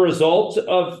it the result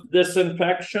of this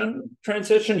infection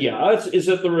transition? Yes. Is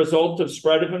it the result of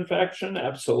spread of infection?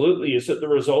 Absolutely. Is it the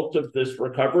result of this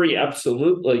recovery?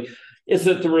 Absolutely. Is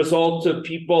it the result of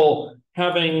people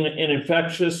having an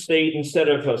infectious state instead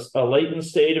of a latent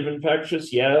state of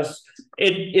infectious? Yes.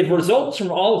 It results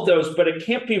from all of those, but it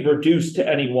can't be reduced to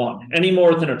any one, any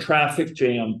more than a traffic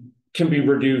jam can be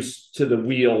reduced to the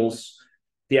wheels,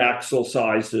 the axle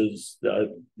sizes,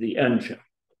 the engine,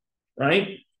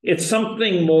 right? It's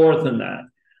something more than that.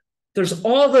 There's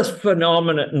all this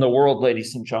phenomena in the world,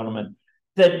 ladies and gentlemen,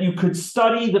 that you could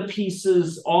study the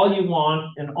pieces all you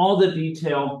want and all the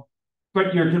detail,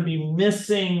 but you're going to be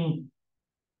missing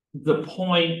the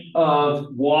point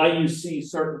of why you see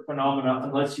certain phenomena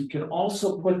unless you can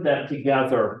also put that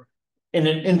together in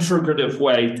an integrative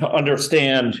way to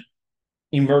understand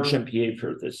emergent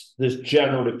behavior, this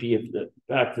generative behavior, the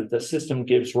fact that the system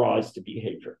gives rise to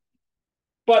behavior.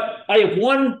 But I have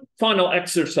one final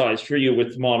exercise for you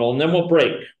with the model, and then we'll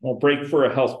break. We'll break for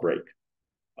a health break.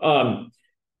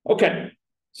 Okay,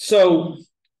 so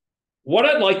what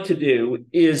I'd like to do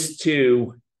is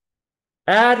to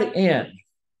add in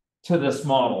to this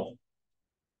model.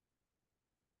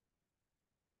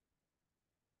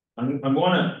 I'm going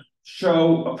to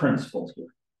show a principle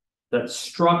here, that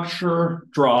structure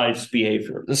drives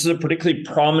behavior. This is a particularly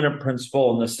prominent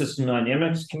principle in the system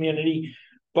dynamics community,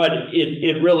 but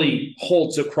it really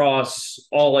holds across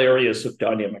all areas of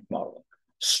dynamic modeling.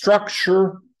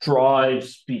 Structure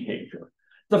drives behavior.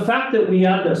 The fact that we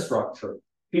had this structure,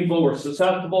 people who were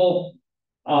susceptible,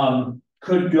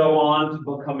 could go on to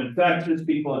become infectious,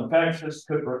 people infectious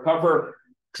could recover,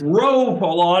 drove a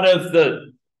lot of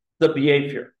the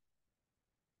behavior.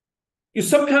 You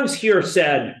sometimes hear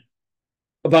said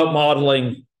about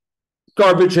modeling,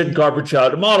 garbage in, garbage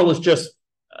out. A model is just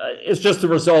the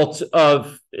result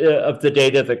of the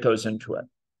data that goes into it.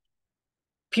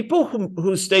 People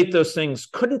who state those things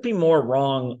couldn't be more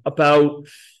wrong about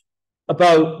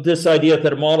this idea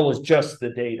that a model is just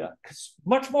the data, because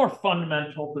much more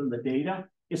fundamental than the data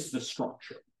is the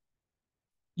structure.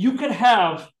 You could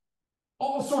have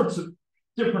all sorts of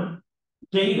different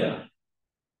data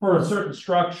for a certain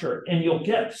structure, and you'll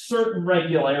get certain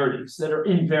regularities that are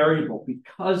invariable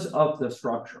because of the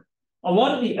structure. A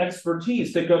lot of the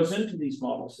expertise that goes into these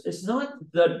models is not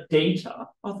the data,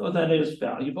 although that is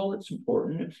valuable, it's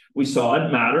important. We saw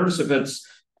it matters if it's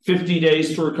 50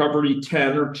 days to recovery,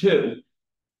 10 or 2.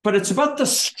 But it's about the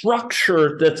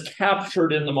structure that's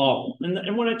captured in the model.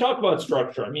 And when I talk about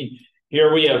structure, I mean,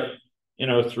 here we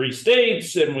have, 3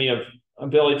 states, and we have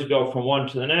ability to go from one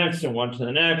to the next and one to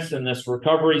the next. And this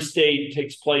recovery state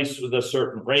takes place with a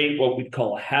certain rate, what we'd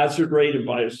call a hazard rate in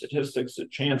biostatistics, a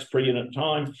chance per unit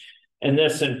time. And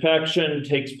this infection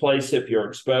takes place if you're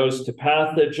exposed to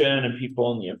pathogen and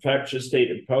people in the infectious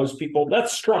state impose people.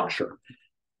 That's structure.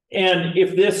 And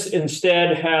if this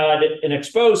instead had an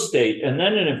exposed state and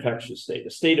then an infectious state, a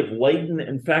state of latent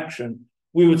infection,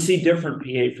 we would see different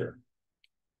behavior.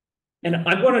 And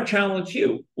I'm going to challenge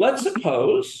you. Let's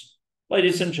suppose,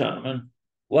 ladies and gentlemen,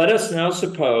 let us now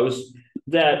suppose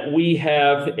that we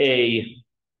have a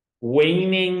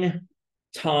waning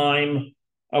time,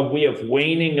 we have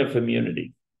waning of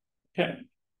immunity. Okay.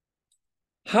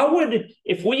 How would,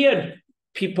 if we had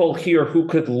people here who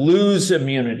could lose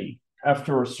immunity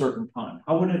after a certain time,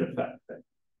 how would it affect it?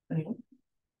 Anyone?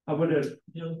 How would it?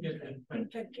 You'll get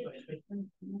infected.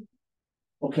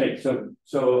 Okay,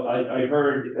 so I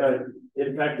heard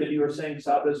infected, you were saying,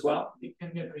 Sab, as well? You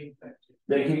can get reinfected.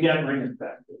 They can get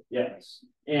reinfected, yes.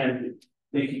 And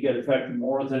they can get infected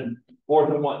more than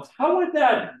once. How would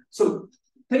that, so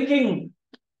thinking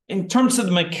in terms of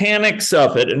the mechanics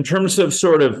of it, in terms of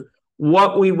sort of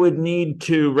what we would need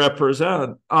to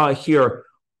represent here,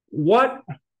 what,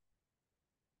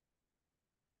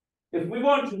 if we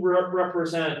want to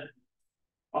represent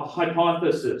a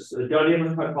hypothesis, a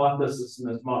dynamic hypothesis in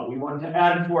this model, we want to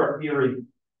add to our theory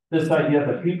this idea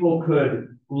that people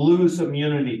could lose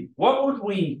immunity. What would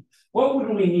we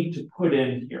need to put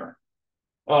in here?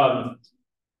 I'll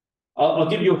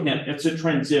give you a hint. It's a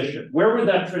transition. Where would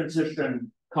that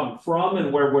transition come from,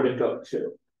 and where would it go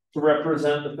to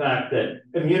represent the fact that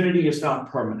immunity is not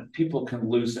permanent? People can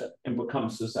lose it and become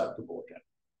susceptible again.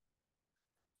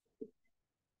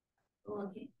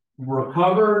 Okay.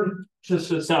 Recovered to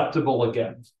susceptible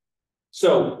again.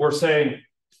 So we're saying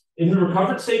in the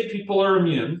recovered state, people are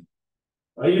immune.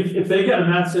 Right? If they get a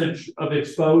message of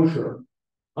exposure,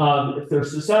 if they're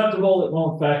susceptible, it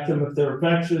won't affect them. If they're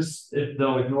infectious,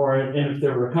 they'll ignore it. And if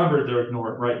they're recovered, they'll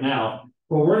ignore it right now.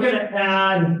 But we're going to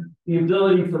add the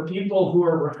ability for people who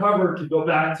are recovered to go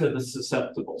back to the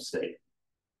susceptible state,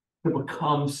 to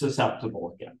become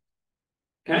susceptible again.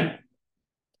 Okay?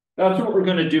 That's what we're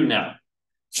going to do now.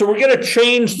 So we're going to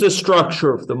change the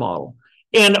structure of the model.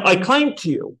 And I claim to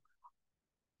you,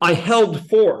 I held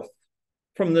forth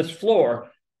from this floor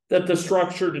that the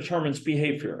structure determines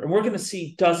behavior. And we're going to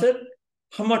see, does it?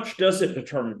 How much does it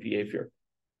determine behavior?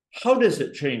 How does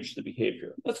it change the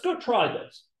behavior? Let's go try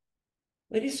this.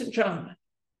 Ladies and gentlemen,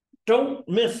 don't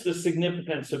miss the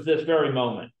significance of this very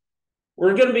moment.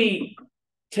 We're going to be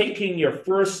taking your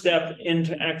first step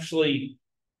into actually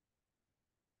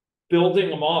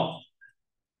building a model.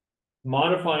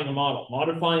 Modifying a model,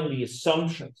 modifying the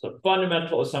assumptions, the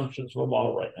fundamental assumptions of a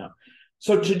model right now.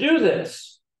 So to do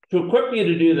this, to equip you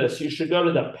to do this, you should go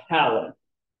to the palette.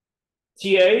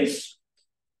 TAs,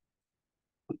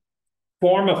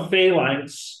 form a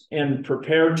phalanx and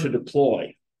prepare to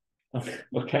deploy.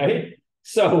 Okay,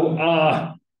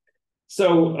 so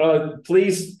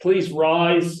please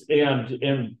rise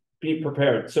and be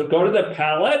prepared. So go to the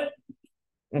palette.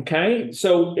 Okay,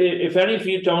 so if any of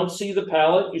you don't see the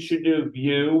palette, you should do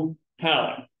view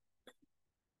palette.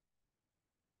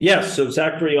 Yes, so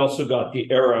Zachary also got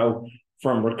the arrow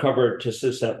from recovered to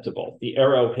susceptible. The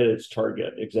arrow hit its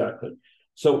target, exactly.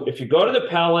 So if you go to the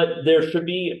palette, there should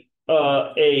be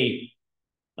a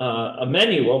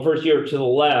menu over here to the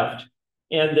left,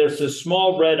 and there's a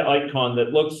small red icon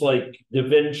that looks like Da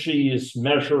Vinci's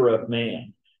measure of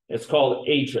man. It's called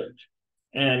agent,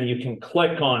 and you can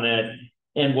click on it,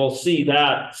 and we'll see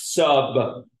that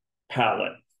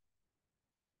sub-palette,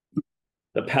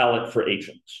 the palette for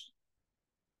agents.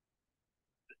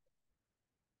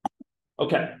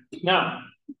 Okay, now,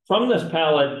 from this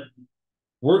palette,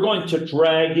 we're going to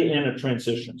drag in a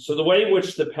transition. So the way in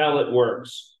which the palette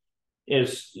works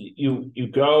is you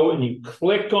go and you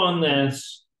click on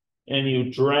this, and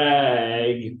you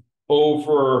drag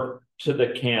over to the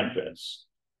canvas.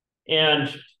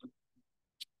 And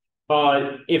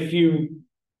if you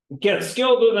get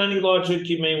skilled with any logic,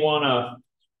 you may want to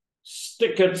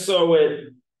stick it so it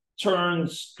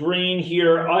turns green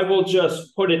here. I will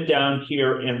just put it down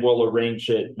here and we'll arrange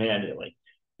it manually.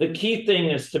 The key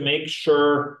thing is to make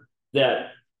sure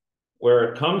that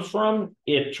where it comes from,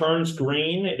 it turns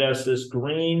green. It has this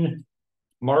green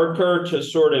marker to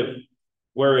sort of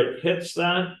where it hits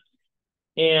that.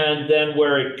 And then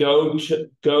where it goes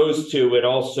to, it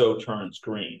also turns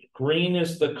green. Green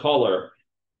is the color.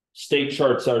 State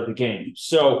charts are the game.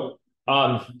 So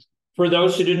For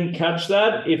those who didn't catch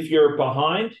that, if you're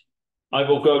behind, I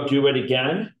will go do it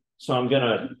again. So I'm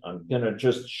gonna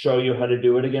just show you how to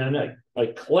do it again. I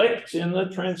clicked in the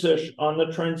transition on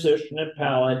the transition at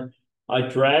palette. I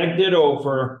dragged it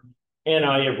over and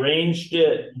I arranged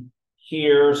it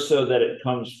here so that it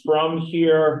comes from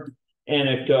here and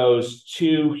it goes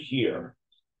to here.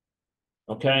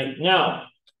 Okay, now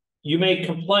you may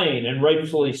complain, and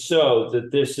rightfully so,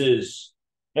 that this is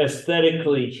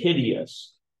aesthetically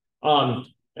hideous. And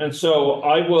so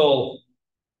I will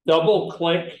double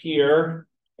click here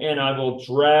and I will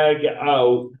drag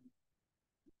out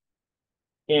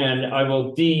and I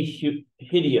will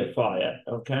de-hideify it,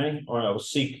 okay? Or I will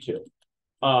seek to.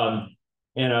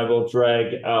 And I will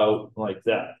drag out like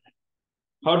that.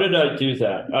 How did I do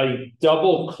that? I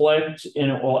double clicked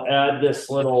and it will add this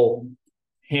little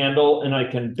handle and I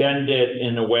can bend it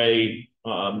in a way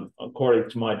according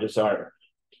to my desire.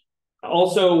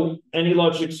 Also,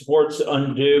 AnyLogic supports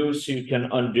undo, so you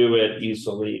can undo it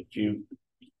easily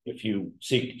if you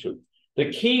seek to.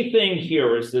 The key thing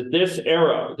here is that this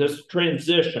arrow, this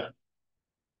transition,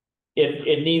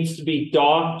 it needs to be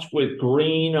docked with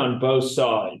green on both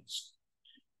sides.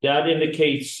 That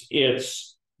indicates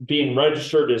it's being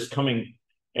registered as coming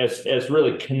as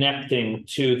really connecting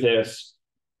to this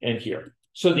and here.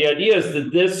 So the idea is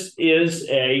that this is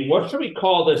a, what should we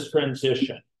call this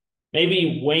transition?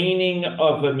 Maybe waning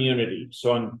of immunity.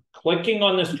 So I'm clicking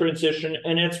on this transition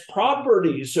and its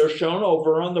properties are shown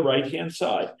over on the right-hand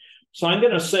side. So I'm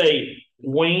going to say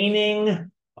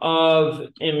waning of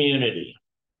immunity.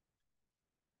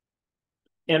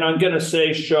 And I'm going to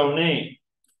say show name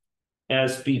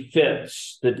as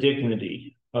befits the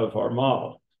dignity of our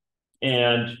model.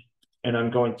 And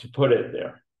I'm going to put it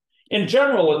there. In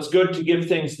general, it's good to give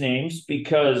things names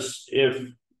because if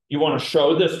you want to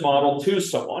show this model to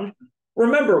someone,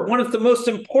 remember, one of the most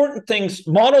important things,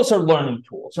 models are learning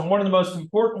tools. And one of the most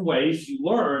important ways you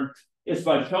learn is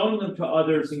by showing them to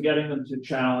others and getting them to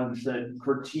challenge and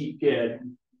critique it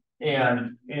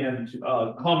and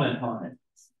comment on it.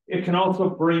 It can also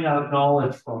bring out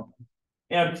knowledge from them.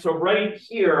 And so right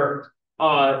here,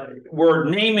 we're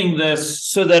naming this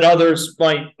so that others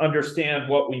might understand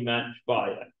what we meant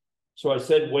by it. So I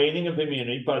said waning of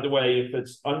immunity. By the way, if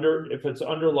it's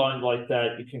underlined like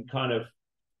that, you can kind of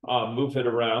move it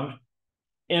around.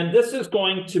 And this is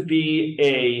going to be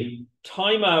a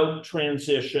timeout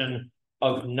transition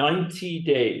of 90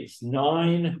 days,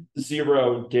 90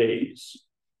 days.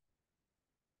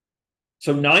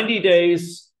 So 90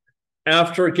 days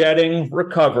after getting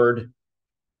recovered,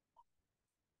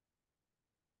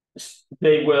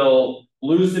 they will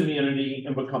lose immunity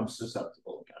and become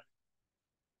susceptible again.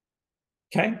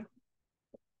 Okay?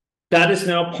 That is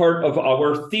now part of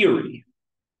our theory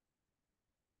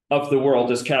of the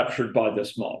world as captured by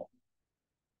this model.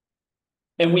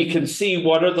 And we can see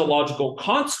what are the logical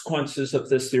consequences of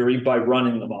this theory by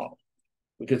running the model.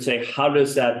 We could say, how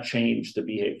does that change the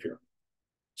behavior?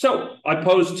 So I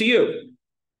pose to you.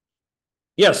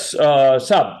 Yes,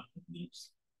 Sab.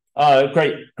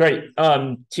 Great.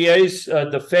 TAs,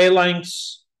 the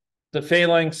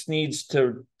phalanx needs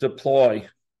to deploy.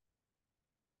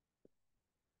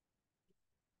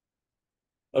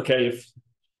 Okay,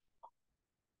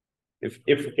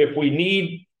 if we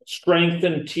need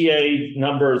strengthened TA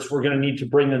numbers, we're going to need to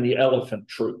bring in the elephant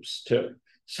troops too.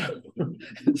 So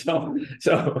let's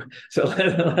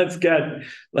get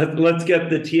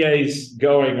the TAs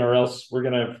going, or else we're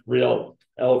going to have real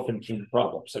elephant king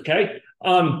problems. Okay.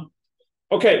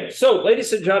 Okay. So,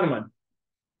 ladies and gentlemen,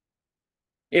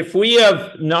 if we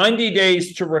have 90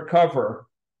 days to recover,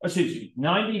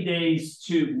 90 days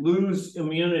to lose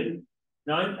immunity.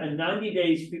 90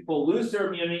 days, people lose their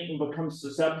immunity and become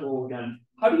susceptible again.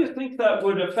 How do you think that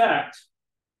would affect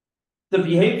the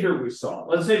behavior we saw?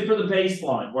 Let's say for the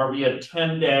baseline, where we had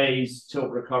 10 days till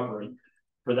recovery.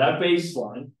 For that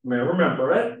baseline, you may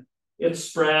remember it. It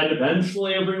spread.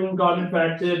 Eventually, everyone got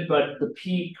infected, but the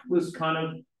peak was kind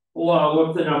of low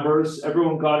of the numbers.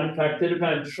 Everyone got infected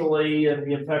eventually, and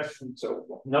the infection,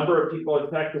 so number of people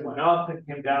infected went up and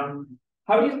came down.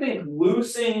 How do you think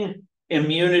losing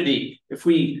immunity, if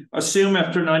we assume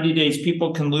after 90 days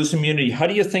people can lose immunity, how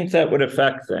do you think that would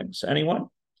affect things? Anyone?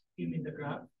 You mean the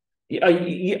graph?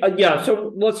 Yeah.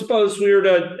 So let's suppose we were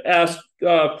to ask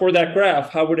for that graph,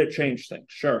 how would it change things?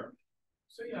 Sure.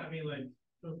 So yeah, I mean, like,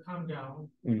 it'll come down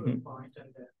to a point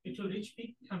and then it will reach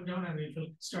peak, come down, and it will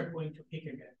start going to peak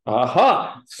again.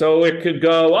 Aha. So it could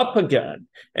go up again.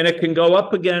 And it can go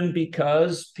up again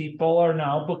because people are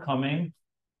now becoming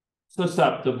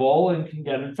susceptible and can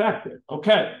get infected.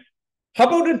 Okay. How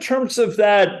about in terms of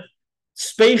that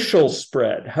Spatial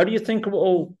spread. How do you think it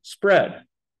will spread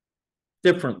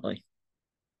differently?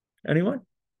 Anyone?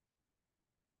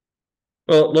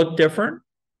 Will it look different?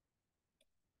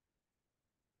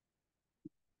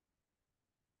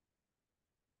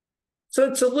 So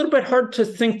it's a little bit hard to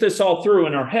think this all through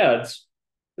in our heads.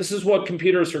 This is what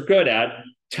computers are good at,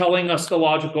 telling us the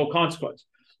logical consequence.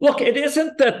 Look, it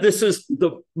isn't that this is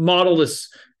the model is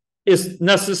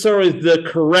necessarily the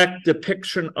correct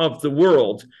depiction of the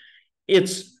world.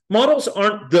 It's models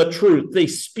aren't the truth. They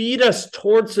speed us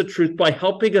towards the truth by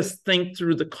helping us think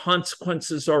through the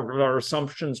consequences of our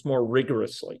assumptions more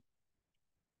rigorously,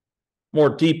 more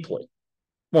deeply,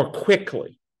 more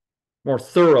quickly, more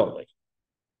thoroughly.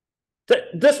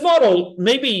 This model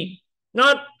may be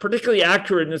not particularly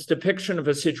accurate in its depiction of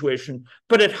a situation,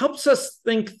 but it helps us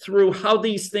think through how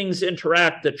these things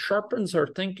interact. That sharpens our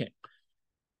thinking.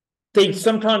 They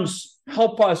sometimes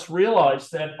help us realize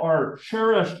that our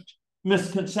cherished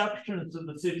misconceptions of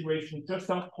the situation just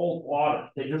don't hold water.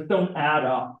 They just don't add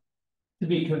up to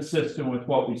be consistent with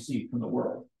what we see from the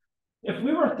world. If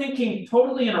we were thinking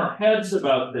totally in our heads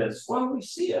about this, well, we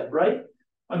see it, right?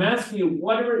 I'm asking you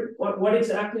what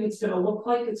exactly it's going to look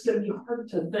like. It's going to be hard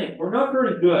to think. We're not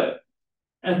very good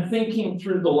at thinking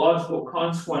through the logical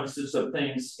consequences of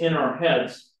things in our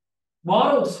heads.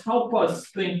 Models help us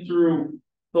think through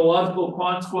the logical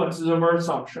consequences of our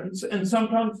assumptions. And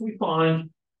sometimes we find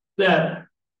that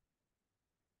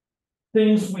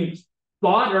things we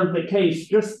thought are the case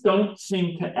just don't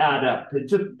seem to add up. It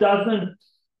just doesn't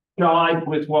jive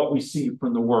with what we see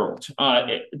from the world,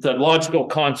 the logical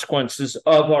consequences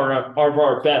of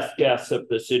our best guess of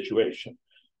the situation.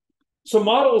 So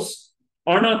models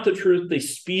are not the truth. They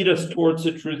speed us towards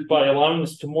the truth by allowing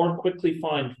us to more quickly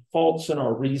find faults in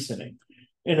our reasoning,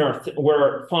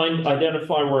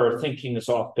 identify where our thinking is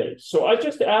off base. So I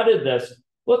just added this.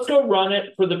 Let's go run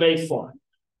it for the baseline.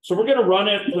 So we're going to run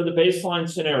it for the baseline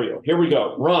scenario. Here we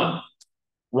go. Run.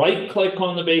 Right-click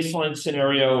on the baseline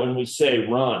scenario and we say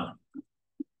run.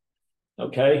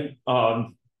 Okay.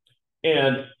 And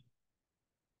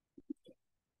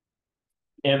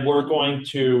we're going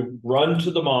to run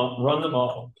the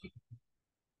model.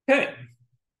 Okay.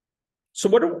 So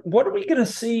what are we going to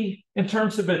see in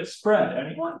terms of its spread?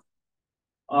 Anyone?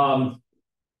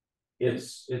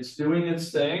 It's doing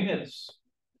its thing.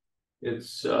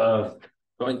 It's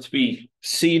going to be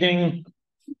seeding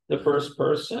the first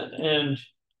person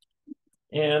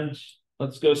and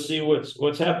let's go see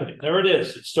what's happening. There it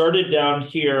is. It started down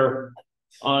here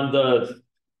on the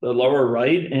lower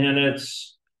right, and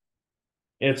it's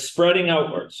spreading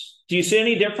outwards. Do you see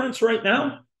any difference right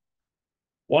now?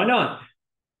 Why not?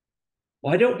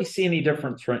 Why don't we see any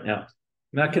difference right now?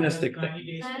 Mechanistic thing.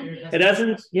 It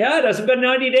hasn't been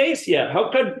 90 days yet. How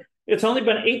could it's only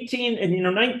been 18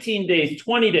 and 19 days,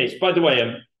 20 days. By the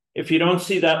way, if you don't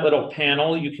see that little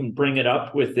panel, you can bring it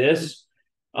up with this.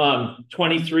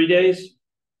 23 days.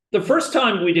 The first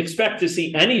time we'd expect to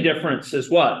see any difference is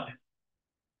what?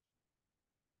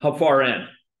 How far in?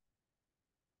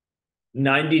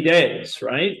 90 days,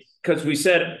 right? Because we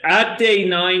said at day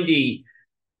 90,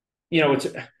 it's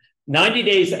 90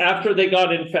 days after they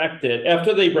got infected,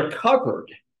 after they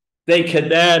recovered, they can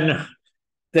then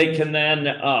get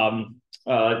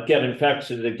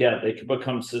infected again. They can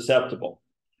become susceptible.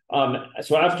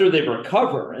 So after they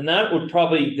recover, and that would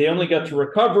they only got to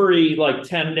recovery like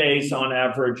 10 days on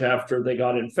average after they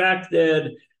got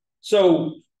infected.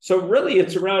 So really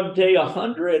it's around day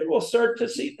 100 we'll start to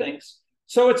see things.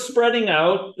 So it's spreading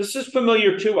out. This is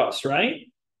familiar to us,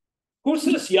 right? Who's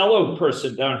this yellow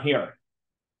person down here?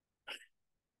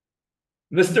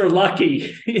 Mr.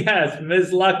 Lucky. Yes,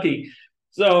 Ms. Lucky.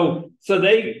 So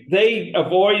they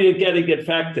avoided getting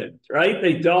infected, right?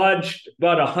 They dodged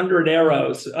about 100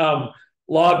 arrows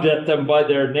lobbed at them by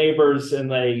their neighbors, and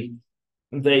they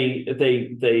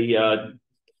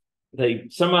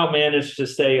somehow managed to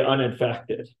stay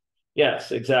uninfected.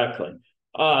 Yes, exactly.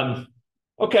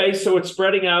 Okay, so it's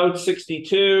spreading out.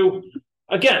 62.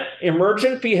 Again,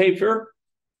 emergent behavior.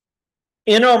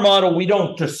 In our model, we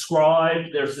don't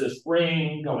describe there's this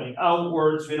ring going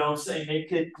outwards. We don't say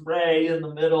make it gray in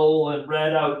the middle and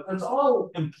red out. It's all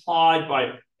implied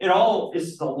by it. All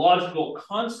is the logical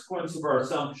consequence of our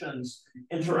assumptions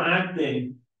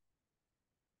interacting.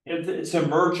 It's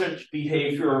emergent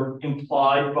behavior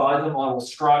implied by the model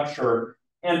structure.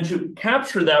 And to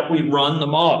capture that, we run the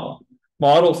model.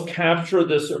 Models capture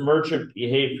this emergent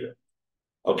behavior.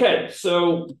 Okay,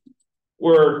 so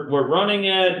we're running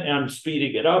it, and I'm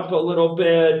speeding it up a little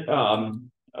bit.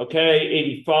 Okay,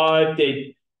 85.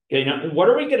 What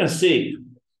are we going to see?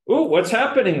 Ooh, what's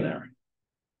happening there?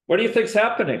 What do you think's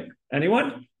happening?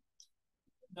 Anyone?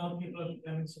 Now people are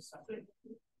becoming susceptible.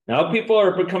 Now people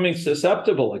are becoming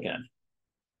susceptible again.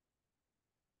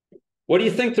 What do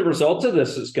you think the result of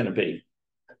this is going to be?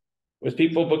 With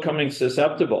people becoming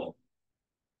susceptible?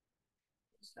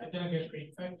 They're gonna get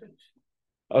reinfected.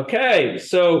 Okay,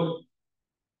 so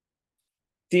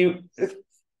is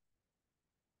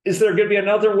there going to be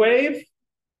another wave,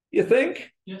 you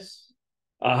think? Yes.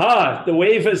 Aha, the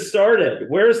wave has started.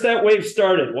 Where's that wave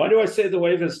started? Why do I say the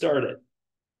wave has started?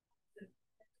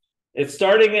 It's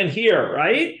starting in here,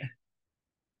 right?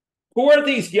 Who are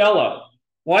these yellow?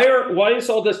 Why is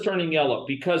all this turning yellow?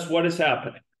 Because what is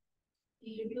happening?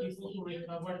 People who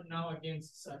recovered now again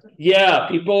susceptible. Yeah,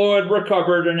 people who had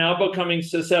recovered are now becoming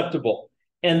susceptible.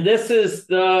 And this is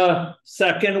the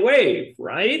second wave,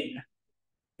 right?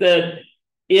 That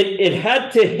it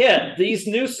had to hit, these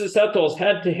new susceptibles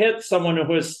had to hit someone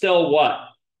who was still what?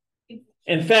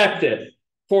 Infected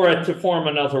for it to form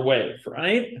another wave,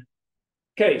 right?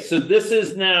 Okay, so this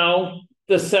is now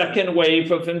the second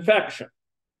wave of infection.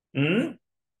 And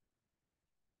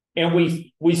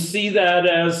we see that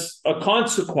as a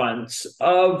consequence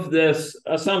of this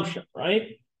assumption,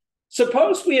 right?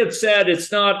 Suppose we had said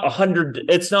it's not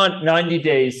 90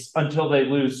 days until they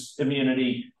lose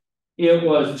immunity. It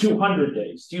was 200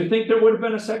 days. Do you think there would have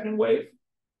been a second wave?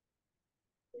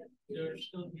 There will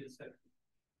still be a second.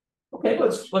 Okay,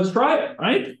 let's try it,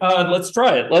 right? Let's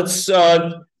try it.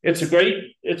 It's a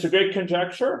great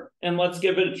conjecture, and let's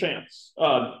give it a chance.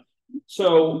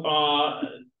 So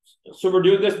we're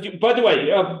doing this. By the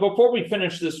way, before we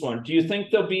finish this one, do you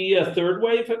think there'll be a third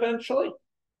wave eventually?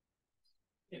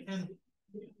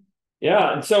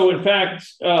 Yeah, and so in fact,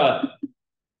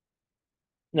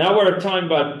 now we're at time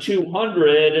about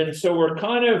 200, and so we're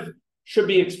kind of should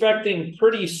be expecting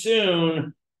pretty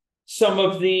soon some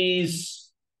of these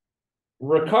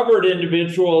recovered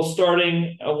individuals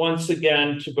starting once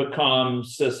again to become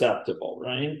susceptible,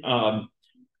 right?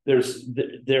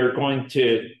 They're going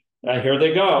to here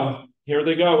they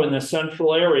go in the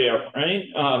central area, right?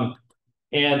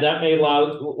 And that may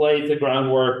lay the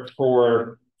groundwork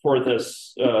for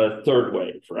this third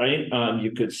wave, right?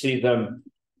 You could see them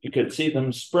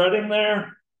spreading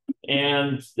there,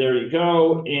 and there you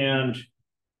go. And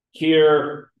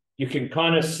here you can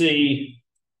kind of see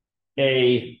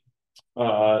a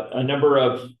number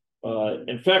of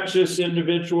infectious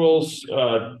individuals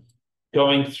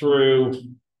going through.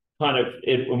 Kind of,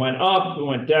 it went up, it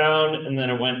went down, and then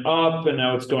it went up, and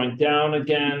now it's going down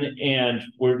again. And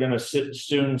we're going to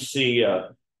soon see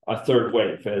a third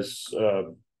wave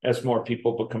as more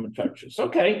people become infectious.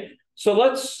 Okay, so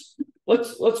let's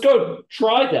go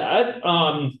try that.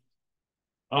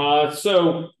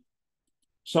 So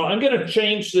I'm going to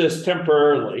change this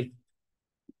temporarily.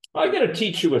 I'm going to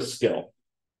teach you a skill.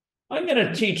 I'm going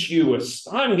to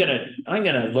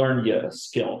learn you a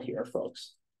skill here,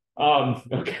 folks.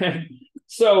 Okay,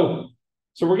 so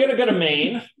we're going to go to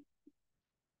main.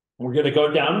 We're going to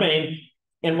go down main,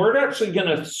 and we're actually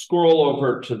going to scroll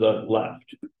over to the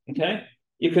left. Okay,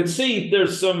 you can see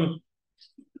there's some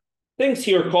things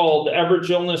here called average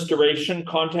illness duration,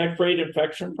 contact rate,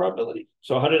 infection probability.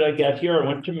 So how did I get here? I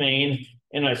went to main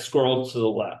and I scrolled to the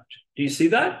left. Do you see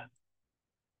that?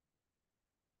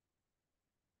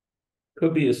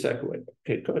 Could be a second wave.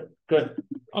 Okay, good.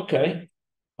 Okay.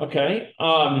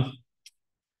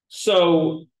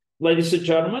 So, ladies and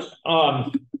gentlemen,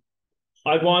 I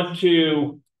want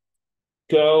to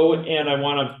go and I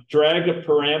want to drag a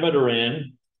parameter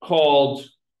in called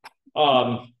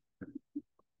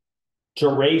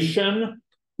duration.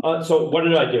 So what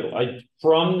did I do?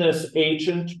 From this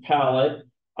agent palette,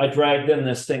 I dragged in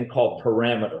this thing called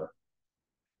parameter.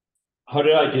 How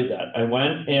did I do that? I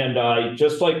went and I,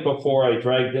 just like before, I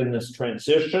dragged in this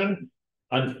transition.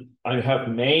 I have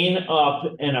main up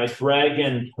and I drag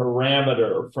in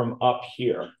parameter from up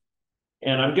here.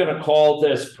 And I'm going to call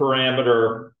this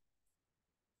parameter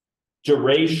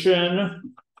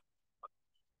duration.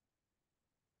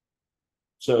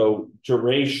 So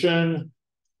duration,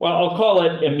 well, I'll call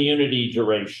it immunity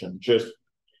duration, just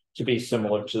to be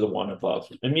similar to the one above.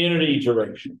 Immunity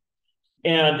duration.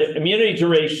 And immunity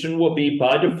duration will be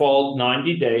by default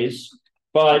 90 days,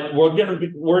 but we're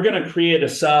gonna create a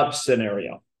sub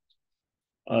scenario,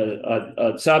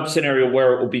 a sub scenario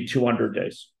where it will be 200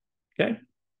 days. Okay.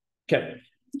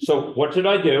 So what did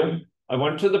I do? I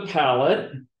went to the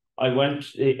palette. I went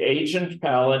to the agent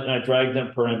palette and I dragged in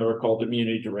a parameter called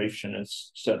immunity duration.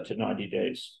 It's set to 90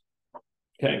 days.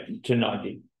 Okay, to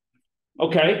 90.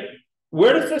 Okay,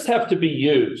 where does this have to be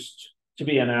used to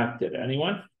be enacted?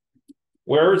 Anyone?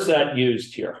 Where is that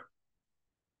used here?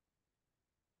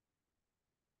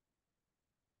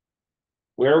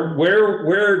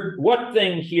 What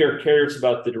thing here cares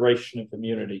about the duration of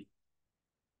immunity?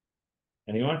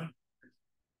 Anyone?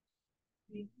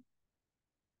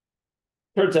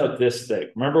 Turns out this thing.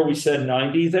 Remember we said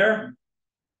 90 there?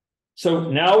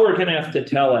 So now we're going to have to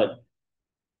tell it,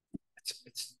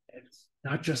 it's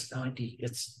not just 90,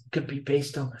 it's going to be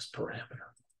based on this parameter.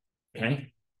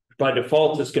 Okay? By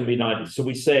default, it's going to be 90. So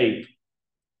we say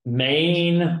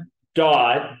main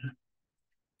dot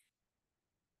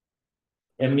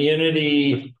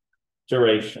immunity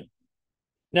duration.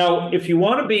 Now, if you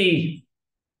want to be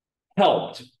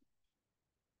helped,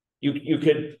 you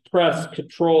could press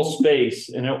Control Space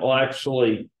and it will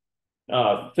actually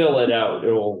fill it out.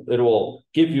 It'll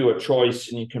give you a choice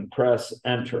and you can press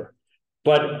Enter.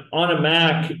 But on a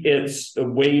Mac, it's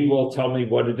Wade will tell me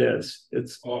what it is.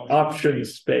 It's option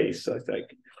space, I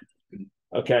think.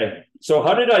 Okay, so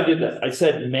how did I do that? I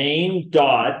said main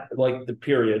dot, like the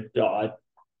period dot,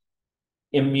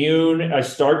 immune. I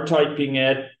start typing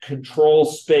it, Control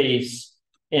Space,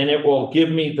 and it will give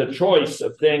me the choice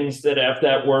of things that have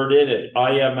that word in it,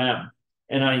 IMM.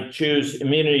 And I choose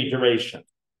immunity duration.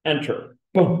 Enter.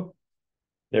 Boom.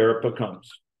 There it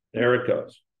becomes. There it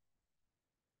goes.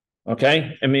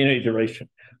 Okay, immunity duration.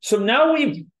 So now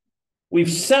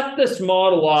we've set this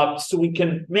model up so we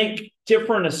can make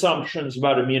different assumptions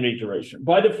about immunity duration.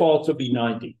 By default, it'll be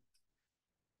 90.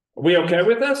 Are we okay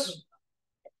with this?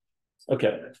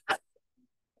 Okay.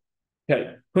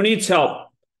 Okay. Who needs help?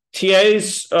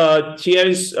 TAs,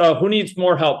 who needs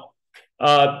more help?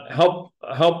 Help,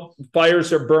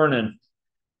 fires are burning.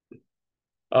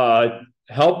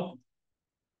 Help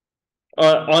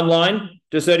online.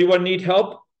 Does anyone need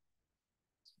help?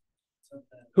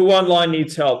 Who online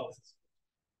needs help?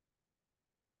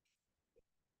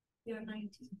 Yeah, 19.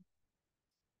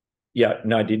 Yeah,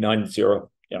 99.0.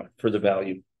 Yeah, for the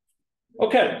value.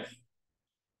 Okay.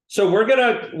 So we're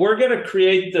gonna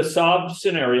create the sob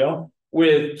scenario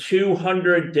with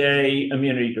 200-day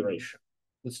immunity duration.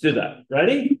 Let's do that.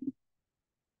 Ready?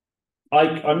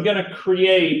 I'm gonna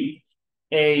create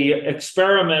a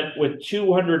experiment with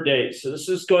 200 days. So this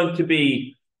is going to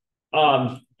be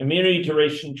immunity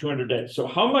duration 200 days. So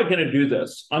how am I going to do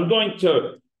this? I'm going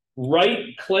to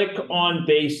right-click on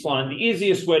baseline. The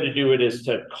easiest way to do it is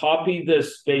to copy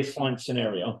this baseline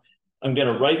scenario. I'm going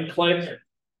to right-click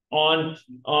on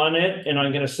it, and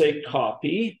I'm going to say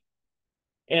copy.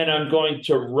 And I'm going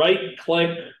to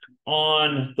right-click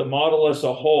on the model as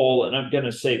a whole, and I'm going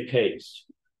to say paste.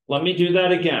 Let me do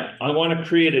that again. I want to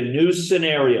create a new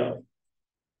scenario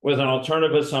with an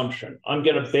alternative assumption. I'm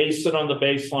going to base it on the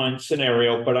baseline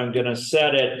scenario, but I'm going to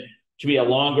set it to be a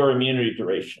longer immunity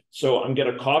duration. So I'm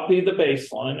going to copy the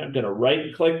baseline. I'm going to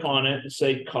right-click on it and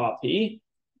say copy.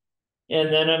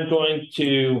 And then I'm going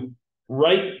to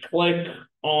right-click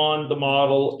on the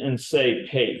model and say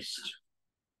paste.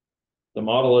 The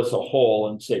model as a whole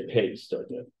and say paste. I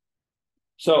did.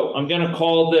 So I'm going to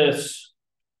call this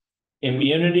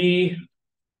immunity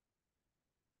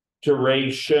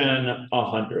duration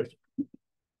 100.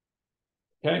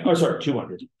 Okay. Oh, sorry,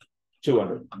 200.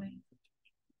 200.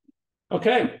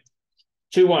 Okay.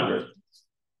 200.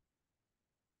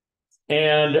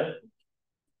 And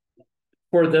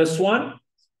for this one,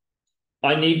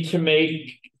 I need to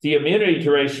make the immunity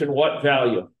duration what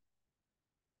value?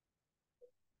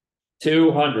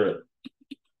 200.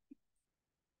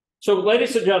 So,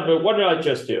 ladies and gentlemen, what did I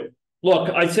just do? Look,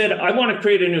 I said I want to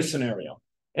create a new scenario.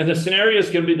 And the scenario is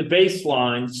going to be the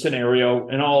baseline scenario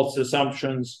and all its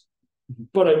assumptions,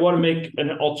 but I want to make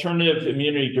an alternative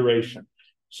immunity duration.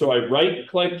 So I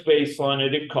right-clicked baseline, I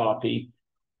did copy.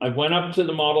 I went up to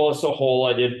the model as a whole,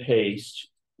 I did paste.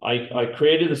 I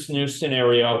created this new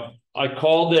scenario. I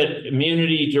called it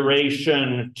immunity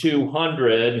duration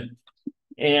 200,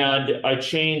 and I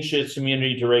changed its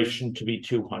immunity duration to be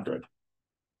 200.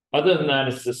 Other than that,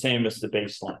 it's the same as the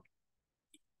baseline.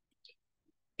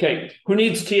 Okay, who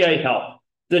needs TA help?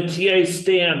 The TA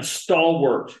stands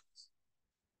stalwart,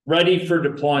 ready for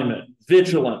deployment,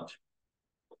 vigilant.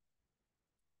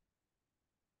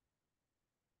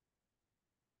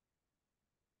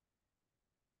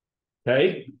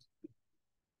 Okay.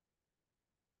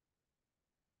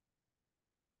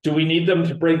 Do we need them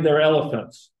to bring their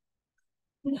elephants?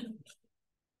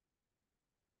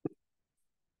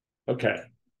 Okay.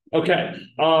 Okay.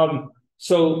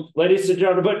 So, ladies and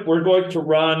gentlemen, we're going to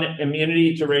run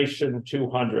immunity duration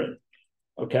 200.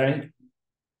 Okay.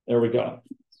 There we go.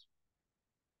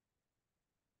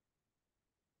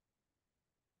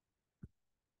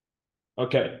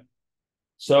 Okay.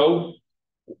 So,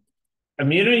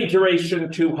 immunity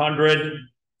duration 200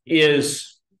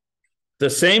 is the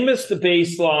same as the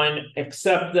baseline,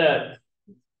 except that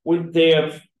they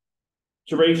have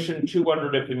duration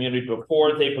 200 of immunity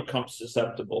before they become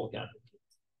susceptible again.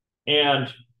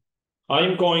 And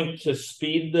I'm going to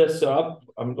speed this up.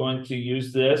 I'm going to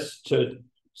use this to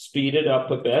speed it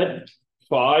up a bit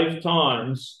 5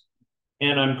 times.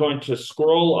 And I'm going to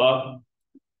scroll up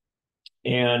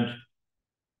and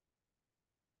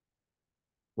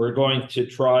we're going to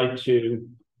try to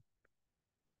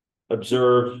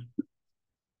observe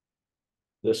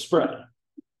the spread.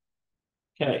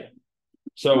 Okay,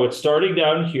 so it's starting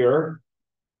down here.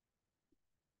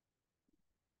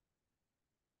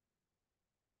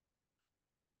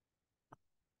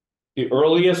 The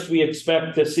earliest we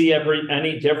expect to see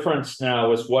any difference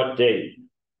now is what date?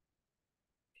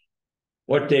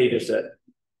 What date is it?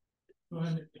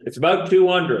 200. It's about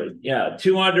 200. Yeah,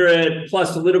 200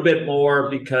 plus a little bit more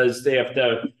because they have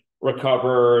to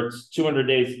recover. It's 200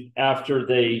 days after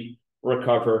they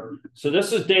recover. So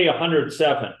this is day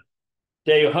 107,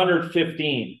 day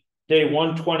 115, day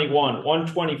 121,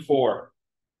 124.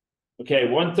 Okay,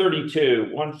 132,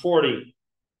 140.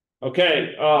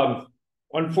 Okay,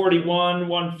 141,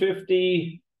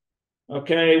 150.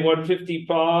 Okay,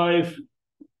 155.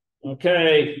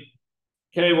 Okay.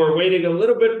 Okay, we're waiting a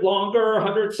little bit longer,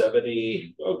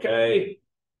 170. Okay.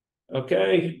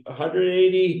 Okay,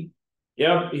 180.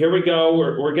 Yep, here we go.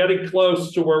 We're getting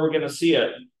close to where we're going to see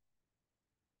it.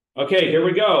 Okay, here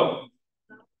we go.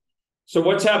 So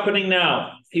what's happening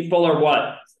now? People are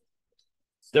what?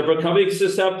 They're becoming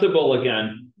susceptible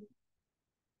again.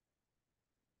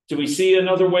 Do we see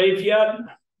another wave yet?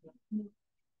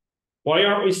 Why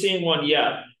aren't we seeing one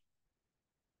yet?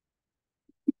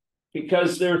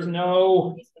 Because there's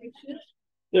no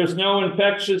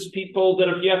infectious people that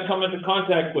have yet come into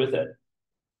contact with it.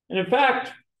 And in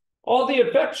fact, all the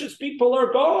infectious people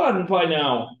are gone by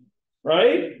now,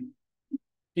 right?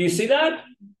 Do you see that?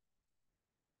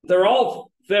 They're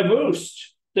all vamoosed.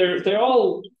 They're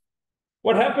all,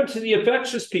 what happened to the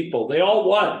infectious people? They all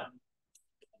what?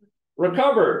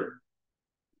 Recovered.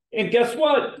 And guess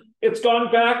what? It's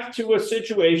gone back to a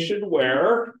situation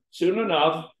where soon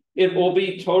enough, it will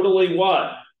be totally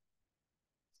what?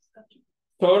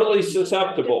 Totally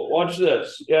susceptible. Watch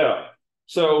this. Yeah.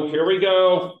 So here we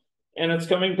go. And it's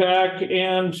coming back.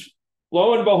 And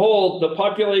lo and behold, the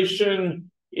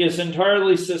population is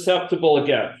entirely susceptible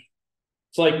again.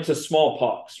 It's like to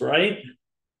smallpox, right?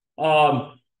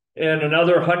 In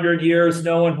another 100 years,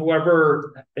 no one who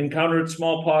ever encountered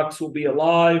smallpox will be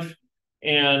alive.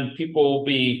 And people will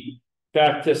be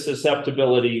back to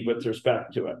susceptibility with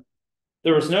respect to it.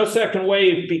 There was no second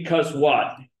wave because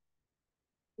what?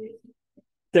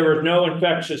 There were no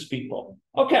infectious people.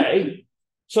 Okay,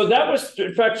 so that was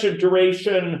infection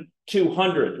duration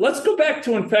 200. Let's go back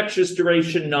to infectious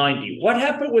duration 90. What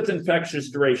happened with infectious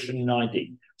duration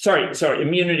 90? Sorry,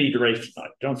 immunity duration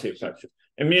 90. Don't say infection.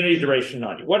 Immunity duration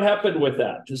 90. What happened with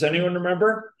that? Does anyone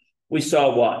remember? We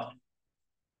saw what?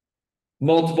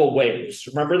 Multiple waves.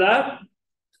 Remember that?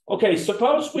 Okay,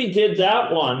 suppose we did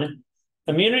that one.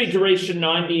 Immunity duration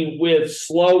 90 with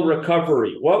slow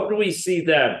recovery. What would we see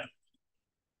then?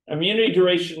 Immunity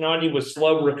duration 90 with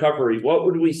slow recovery. What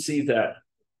would we see then?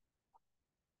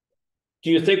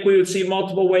 Do you think we would see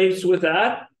multiple waves with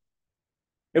that?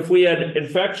 If we had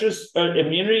infectious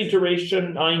immunity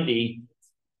duration 90,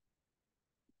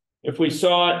 if we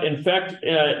saw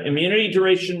immunity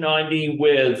duration 90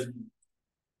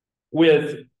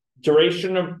 with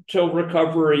duration until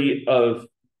recovery of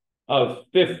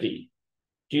 50,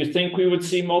 do you think we would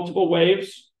see multiple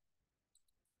waves?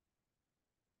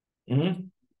 Mm-hmm.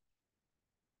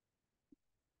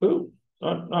 Ooh,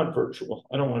 not virtual.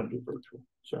 I don't want to do virtual.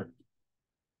 Sorry.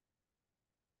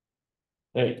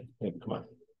 Hey, come on.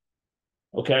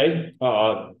 Okay.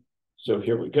 So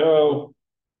here we go.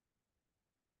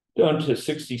 Down to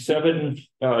 67.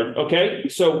 Okay,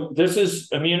 so this is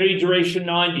immunity duration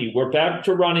 90. We're back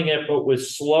to running it, but with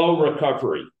slow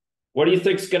recovery. What do you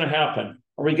think is going to happen?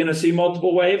 Are we going to see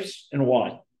multiple waves, and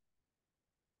why?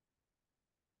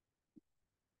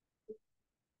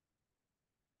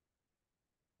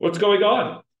 What's going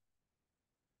on?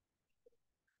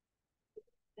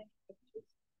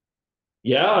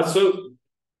 Yeah,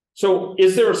 so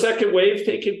is there a second wave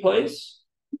taking place?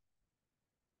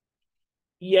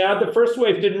 Yeah, the first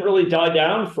wave didn't really die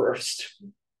down first.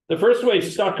 The first wave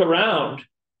stuck around.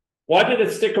 Why did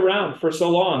it stick around for so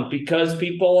long? Because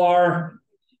people are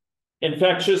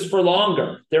infectious for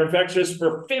longer. They're infectious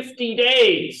for 50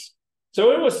 days.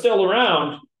 So it was still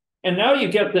around. And now you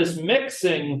get this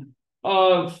mixing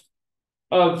of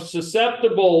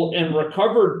susceptible and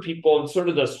recovered people in sort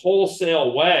of this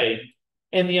wholesale way.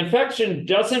 And the infection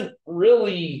doesn't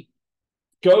really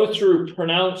go through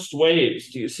pronounced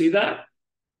waves. Do you see that?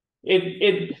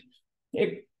 It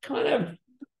kind of,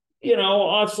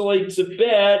 oscillates a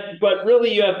bit, but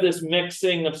really you have this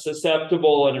mixing of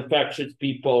susceptible and infectious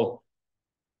people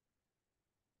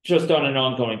just on an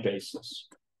ongoing basis,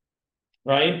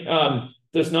 right?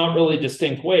 There's not really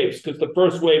distinct waves because the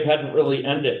first wave hadn't really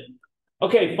ended.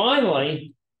 Okay,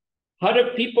 finally, how do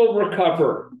people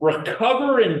recover?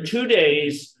 Recover in 2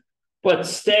 days, but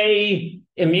stay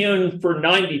immune for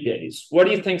 90 days. What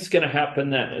do you think is going to happen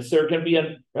then? Is there going to be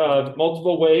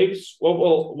multiple waves? What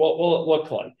will it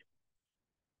look like?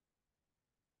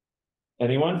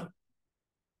 Anyone?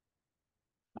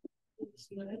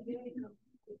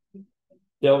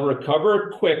 They'll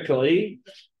recover quickly.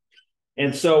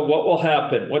 And so what will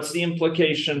happen? What's the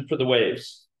implication for the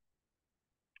waves?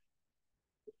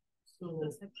 So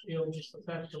they'll be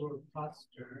susceptible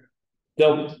faster.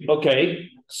 Okay.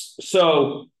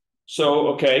 So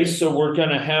we're going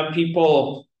to have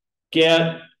people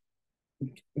get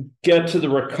to the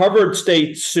recovered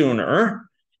state sooner,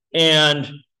 and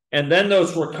then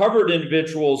those recovered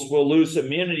individuals will lose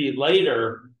immunity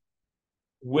later.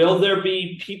 Will there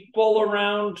be people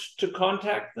around to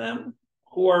contact them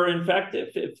who are infected?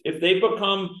 If they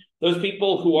become those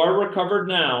people who are recovered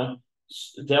now,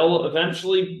 they'll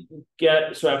eventually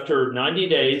so after 90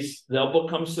 days, they'll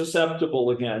become susceptible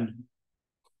again.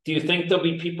 Do you think there'll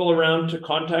be people around to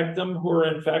contact them who are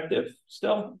infected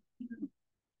still?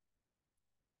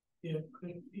 Yeah,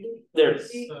 could be. There's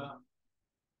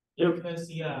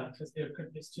Because there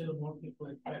could be still more people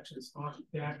infected. It's not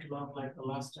that long like the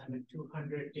last time. And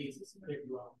 200 days is pretty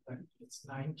long, but it's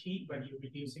 90, but you're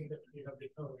reducing the period of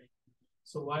recovery.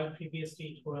 So while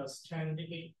previously it was 10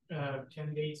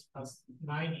 days plus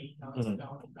 90, now it's down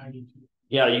to 92.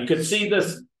 Yeah, you could see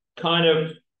this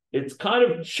it's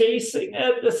kind of chasing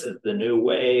it. This is the new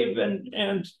wave,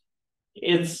 and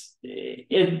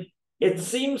it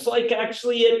seems like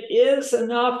actually it is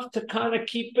enough to kind of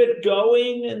keep it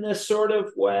going in this sort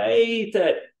of way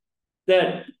that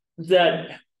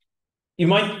you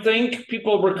might think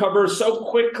people recover so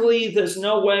quickly, there's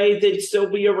no way they'd still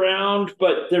be around,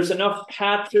 but there's enough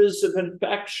patches of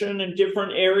infection in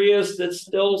different areas that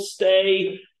still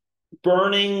stay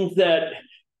burning that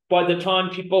by the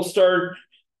time people start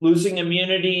losing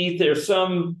immunity, there's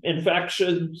some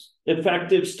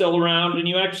infective still around, and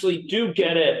you actually do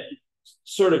get it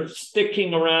sort of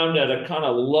sticking around at a kind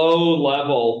of low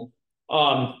level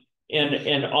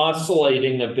and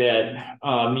oscillating a bit.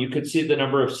 You could see the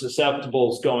number of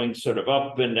susceptibles going sort of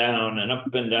up and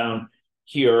down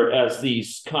here as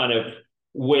these kind of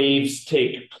waves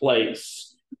take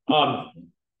place. I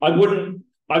wouldn't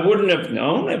have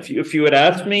known if you had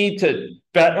asked me to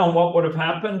bet on what would have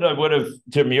happened. I would have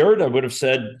demurred. I would have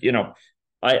said,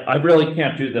 I really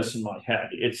can't do this in my head.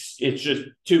 It's just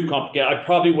too complicated. I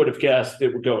probably would have guessed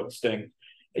it would go extinct.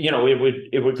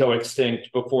 It would go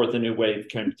extinct before the new wave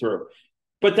came through.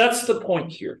 But that's the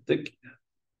point here.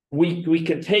 We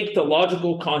can take the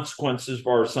logical consequences of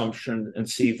our assumption and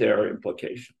see their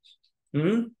implications.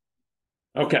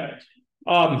 Okay.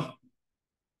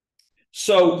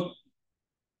 So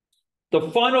the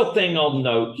final thing I'll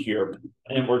note here,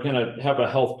 and we're going to have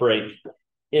a health break,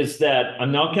 is that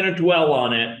I'm not going to dwell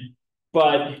on it,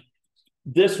 but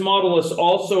this model is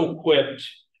also equipped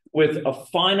with a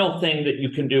final thing that you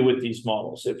can do with these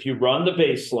models. If you run the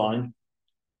baseline,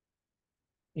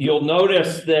 you'll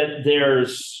notice that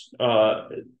there's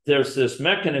this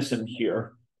mechanism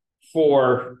here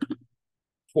for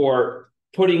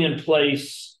putting in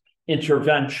place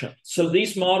intervention. So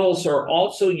these models are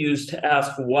also used to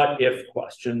ask what if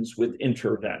questions with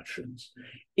interventions.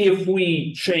 If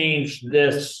we change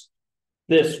this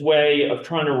way of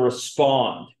trying to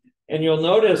respond, and you'll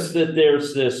notice that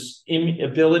there's this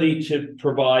ability to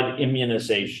provide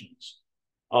immunizations.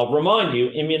 I'll remind you,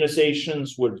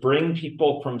 immunizations would bring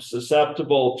people from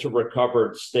susceptible to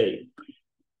recovered state.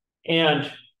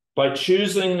 And by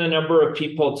choosing the number of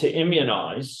people to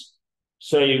immunize,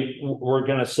 we're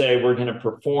going to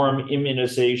perform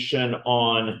immunization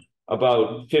on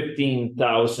about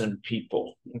 15,000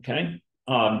 people, okay?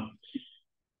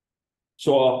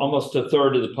 So almost a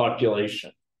third of the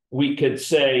population. We could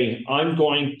say, I'm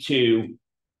going to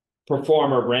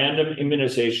perform a random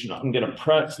immunization. I'm going to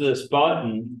press this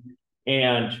button,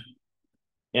 and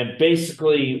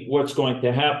basically what's going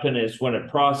to happen is when it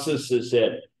processes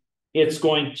it, it's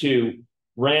going to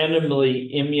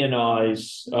randomly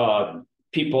immunize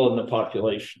people in the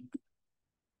population.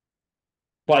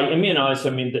 By immunize, I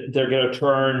mean they're going to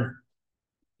turn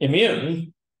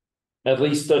immune, at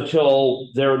least until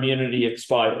their immunity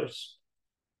expires.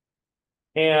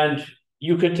 And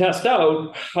you could test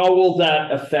out how will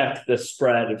that affect the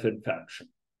spread of infection.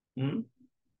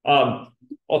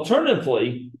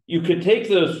 Alternatively, you could take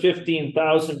those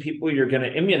 15,000 people you're going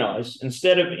to immunize,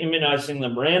 instead of immunizing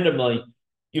them randomly,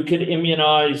 you could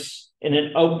immunize in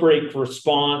an outbreak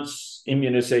response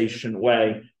immunization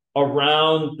way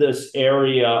around this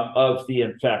area of the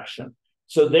infection.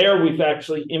 So there we've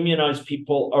actually immunized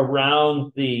people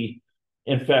around the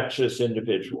infectious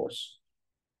individuals.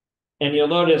 And you'll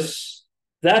notice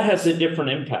that has a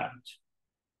different impact.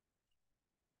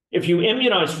 If you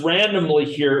immunize randomly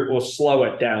here, it will slow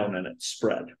it down in its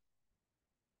spread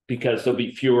because there'll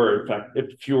be fewer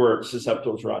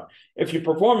susceptibles around. If you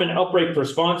perform an outbreak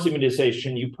response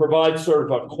immunization, you provide sort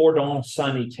of a cordon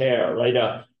sanitaire, right?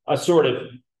 A sort of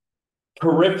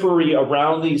periphery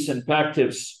around these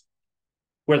infectives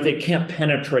where they can't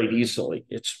penetrate easily.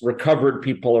 It's recovered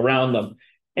people around them.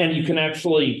 And you can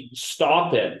actually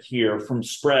stop it here from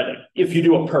spreading if you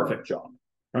do a perfect job,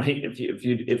 right?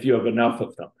 If you have enough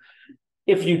of them.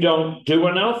 If you don't do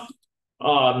enough,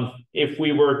 if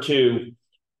we were to,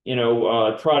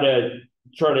 try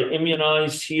to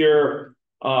immunize here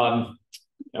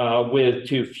with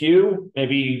too few,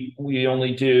 maybe we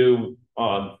only do,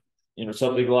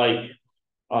 something like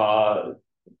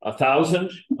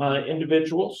 1,000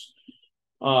 individuals.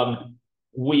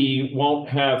 We won't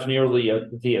have nearly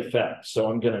the effect. So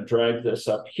I'm going to drag this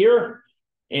up here,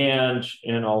 and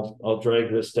I'll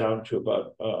drag this down to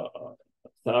about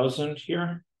 1,000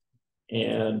 here,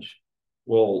 and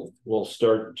we'll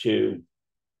start to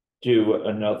do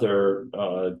another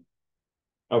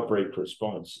outbreak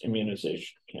response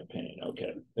immunization campaign.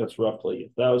 Okay, that's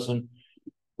roughly 1,000.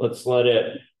 Let's let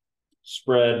it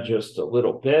spread just a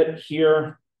little bit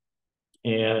here,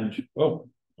 and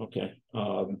okay.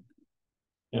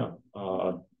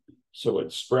 So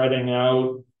it's spreading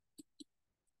out.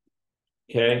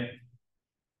 Okay.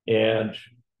 And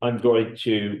I'm going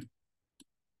to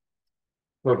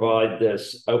provide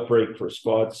this outbreak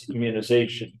response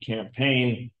immunization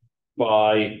campaign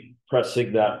by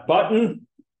pressing that button,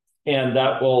 and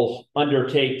that will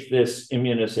undertake this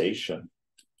immunization.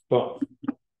 Boom.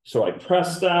 So I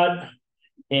press that,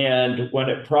 and when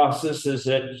it processes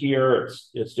it here,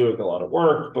 it's doing a lot of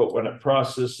work, but when it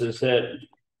processes it,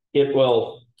 it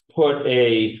will put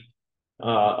a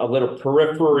little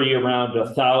periphery around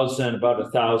 1,000, about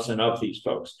 1,000 of these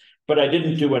folks. But I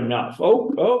didn't do enough.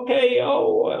 Okay.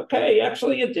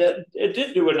 Actually, it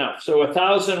did do enough. So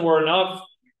 1,000 were enough,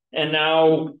 and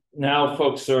now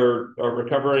folks are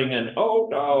recovering. And oh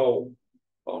no.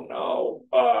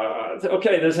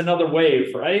 Okay, there's another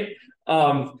wave, right?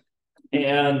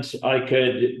 And I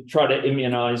could try to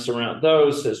immunize around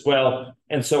those as well,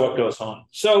 and so it goes on.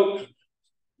 So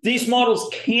these models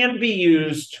can be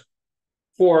used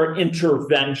for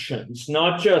interventions,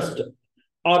 not just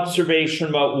observation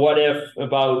about what if,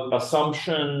 about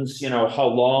assumptions, how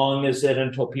long is it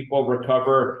until people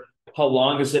recover? How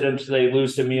long is it until they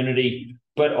lose immunity?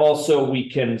 But also we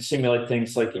can simulate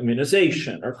things like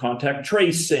immunization or contact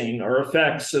tracing or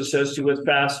effects associated with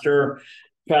faster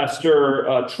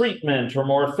treatment or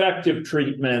more effective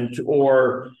treatment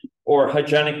or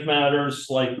hygienic matters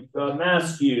like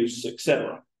mask use,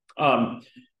 etc.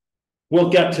 We'll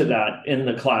get to that in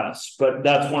the class, but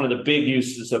that's one of the big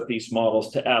uses of these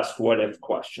models, to ask what-if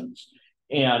questions.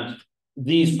 And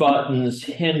these buttons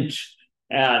hint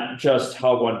at just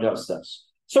how one does this.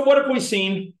 So what have we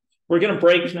seen? We're going to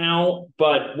break now,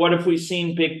 but what have we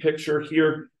seen big picture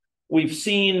here? We've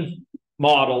seen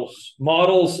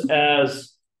models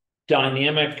as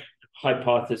dynamic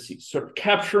hypotheses, sort of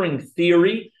capturing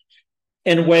theory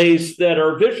in ways that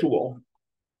are visual,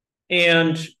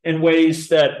 and in ways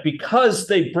that, because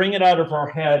they bring it out of our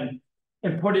head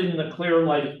and put it in the clear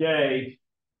light of day,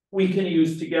 we can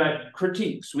use to get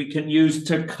critiques. We can use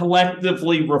to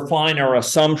collectively refine our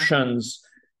assumptions.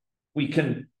 We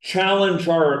can challenge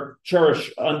our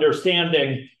cherished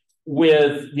understanding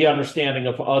with the understanding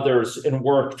of others and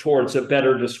work towards a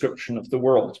better description of the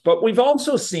world. But we've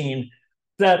also seen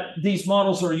that these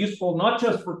models are useful not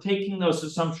just for taking those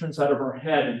assumptions out of our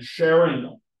head and sharing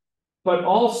them, but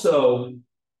also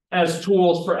as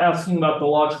tools for asking about the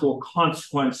logical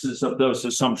consequences of those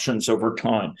assumptions over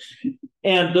time.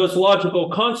 And those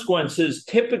logical consequences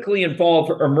typically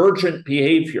involve emergent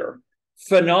behavior,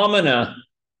 phenomena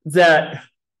that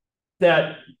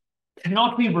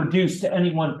cannot be reduced to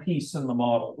any one piece in the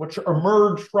model, which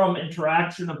emerge from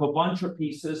interaction of a bunch of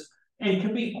pieces and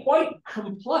can be quite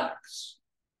complex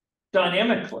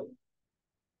dynamically,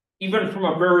 even from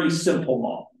a very simple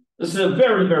model. This is a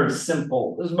very, very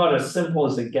simple, this is about as simple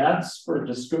as it gets for a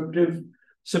descriptive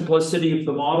simplicity of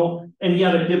the model, and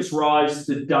yet it gives rise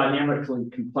to dynamically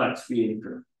complex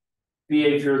behavior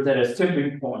that has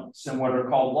tipping points and what are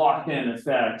called lock-in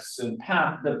effects and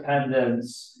path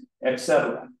dependence,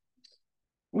 etc.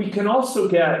 We can also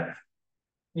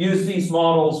use these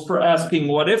models for asking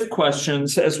what-if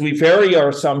questions as we vary our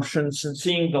assumptions and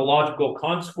seeing the logical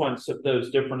consequence of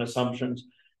those different assumptions,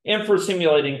 and for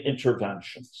simulating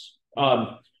interventions.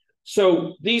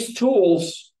 So these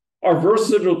tools are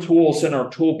versatile tools in our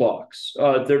toolbox.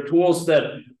 They're tools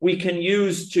that we can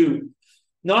use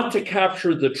not to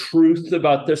capture the truth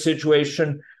about the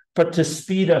situation, but to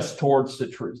speed us towards the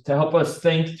truth, to help us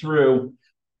think through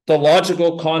the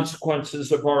logical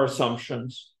consequences of our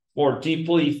assumptions more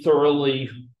deeply, thoroughly,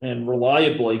 and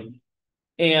reliably,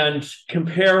 and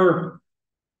compare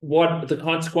what the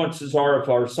consequences are of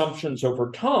our assumptions over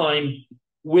time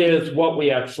with what we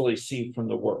actually see from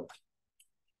the work,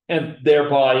 and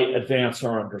thereby advance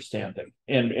our understanding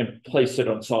and place it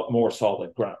on more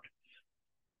solid ground.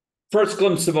 First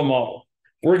glimpse of a model.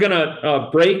 We're going to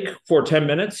break for 10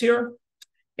 minutes here,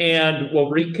 and we'll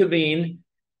reconvene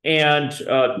and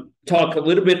talk a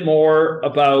little bit more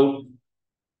about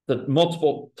the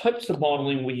multiple types of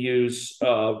modeling we use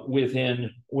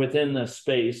within this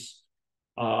space,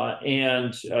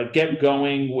 and get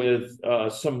going with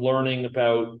some learning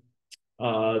about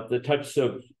the types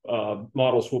of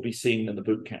models we'll be seeing in the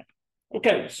boot camp.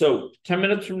 Okay, so 10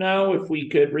 minutes from now, if we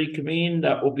could reconvene,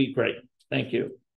 that will be great. Thank you.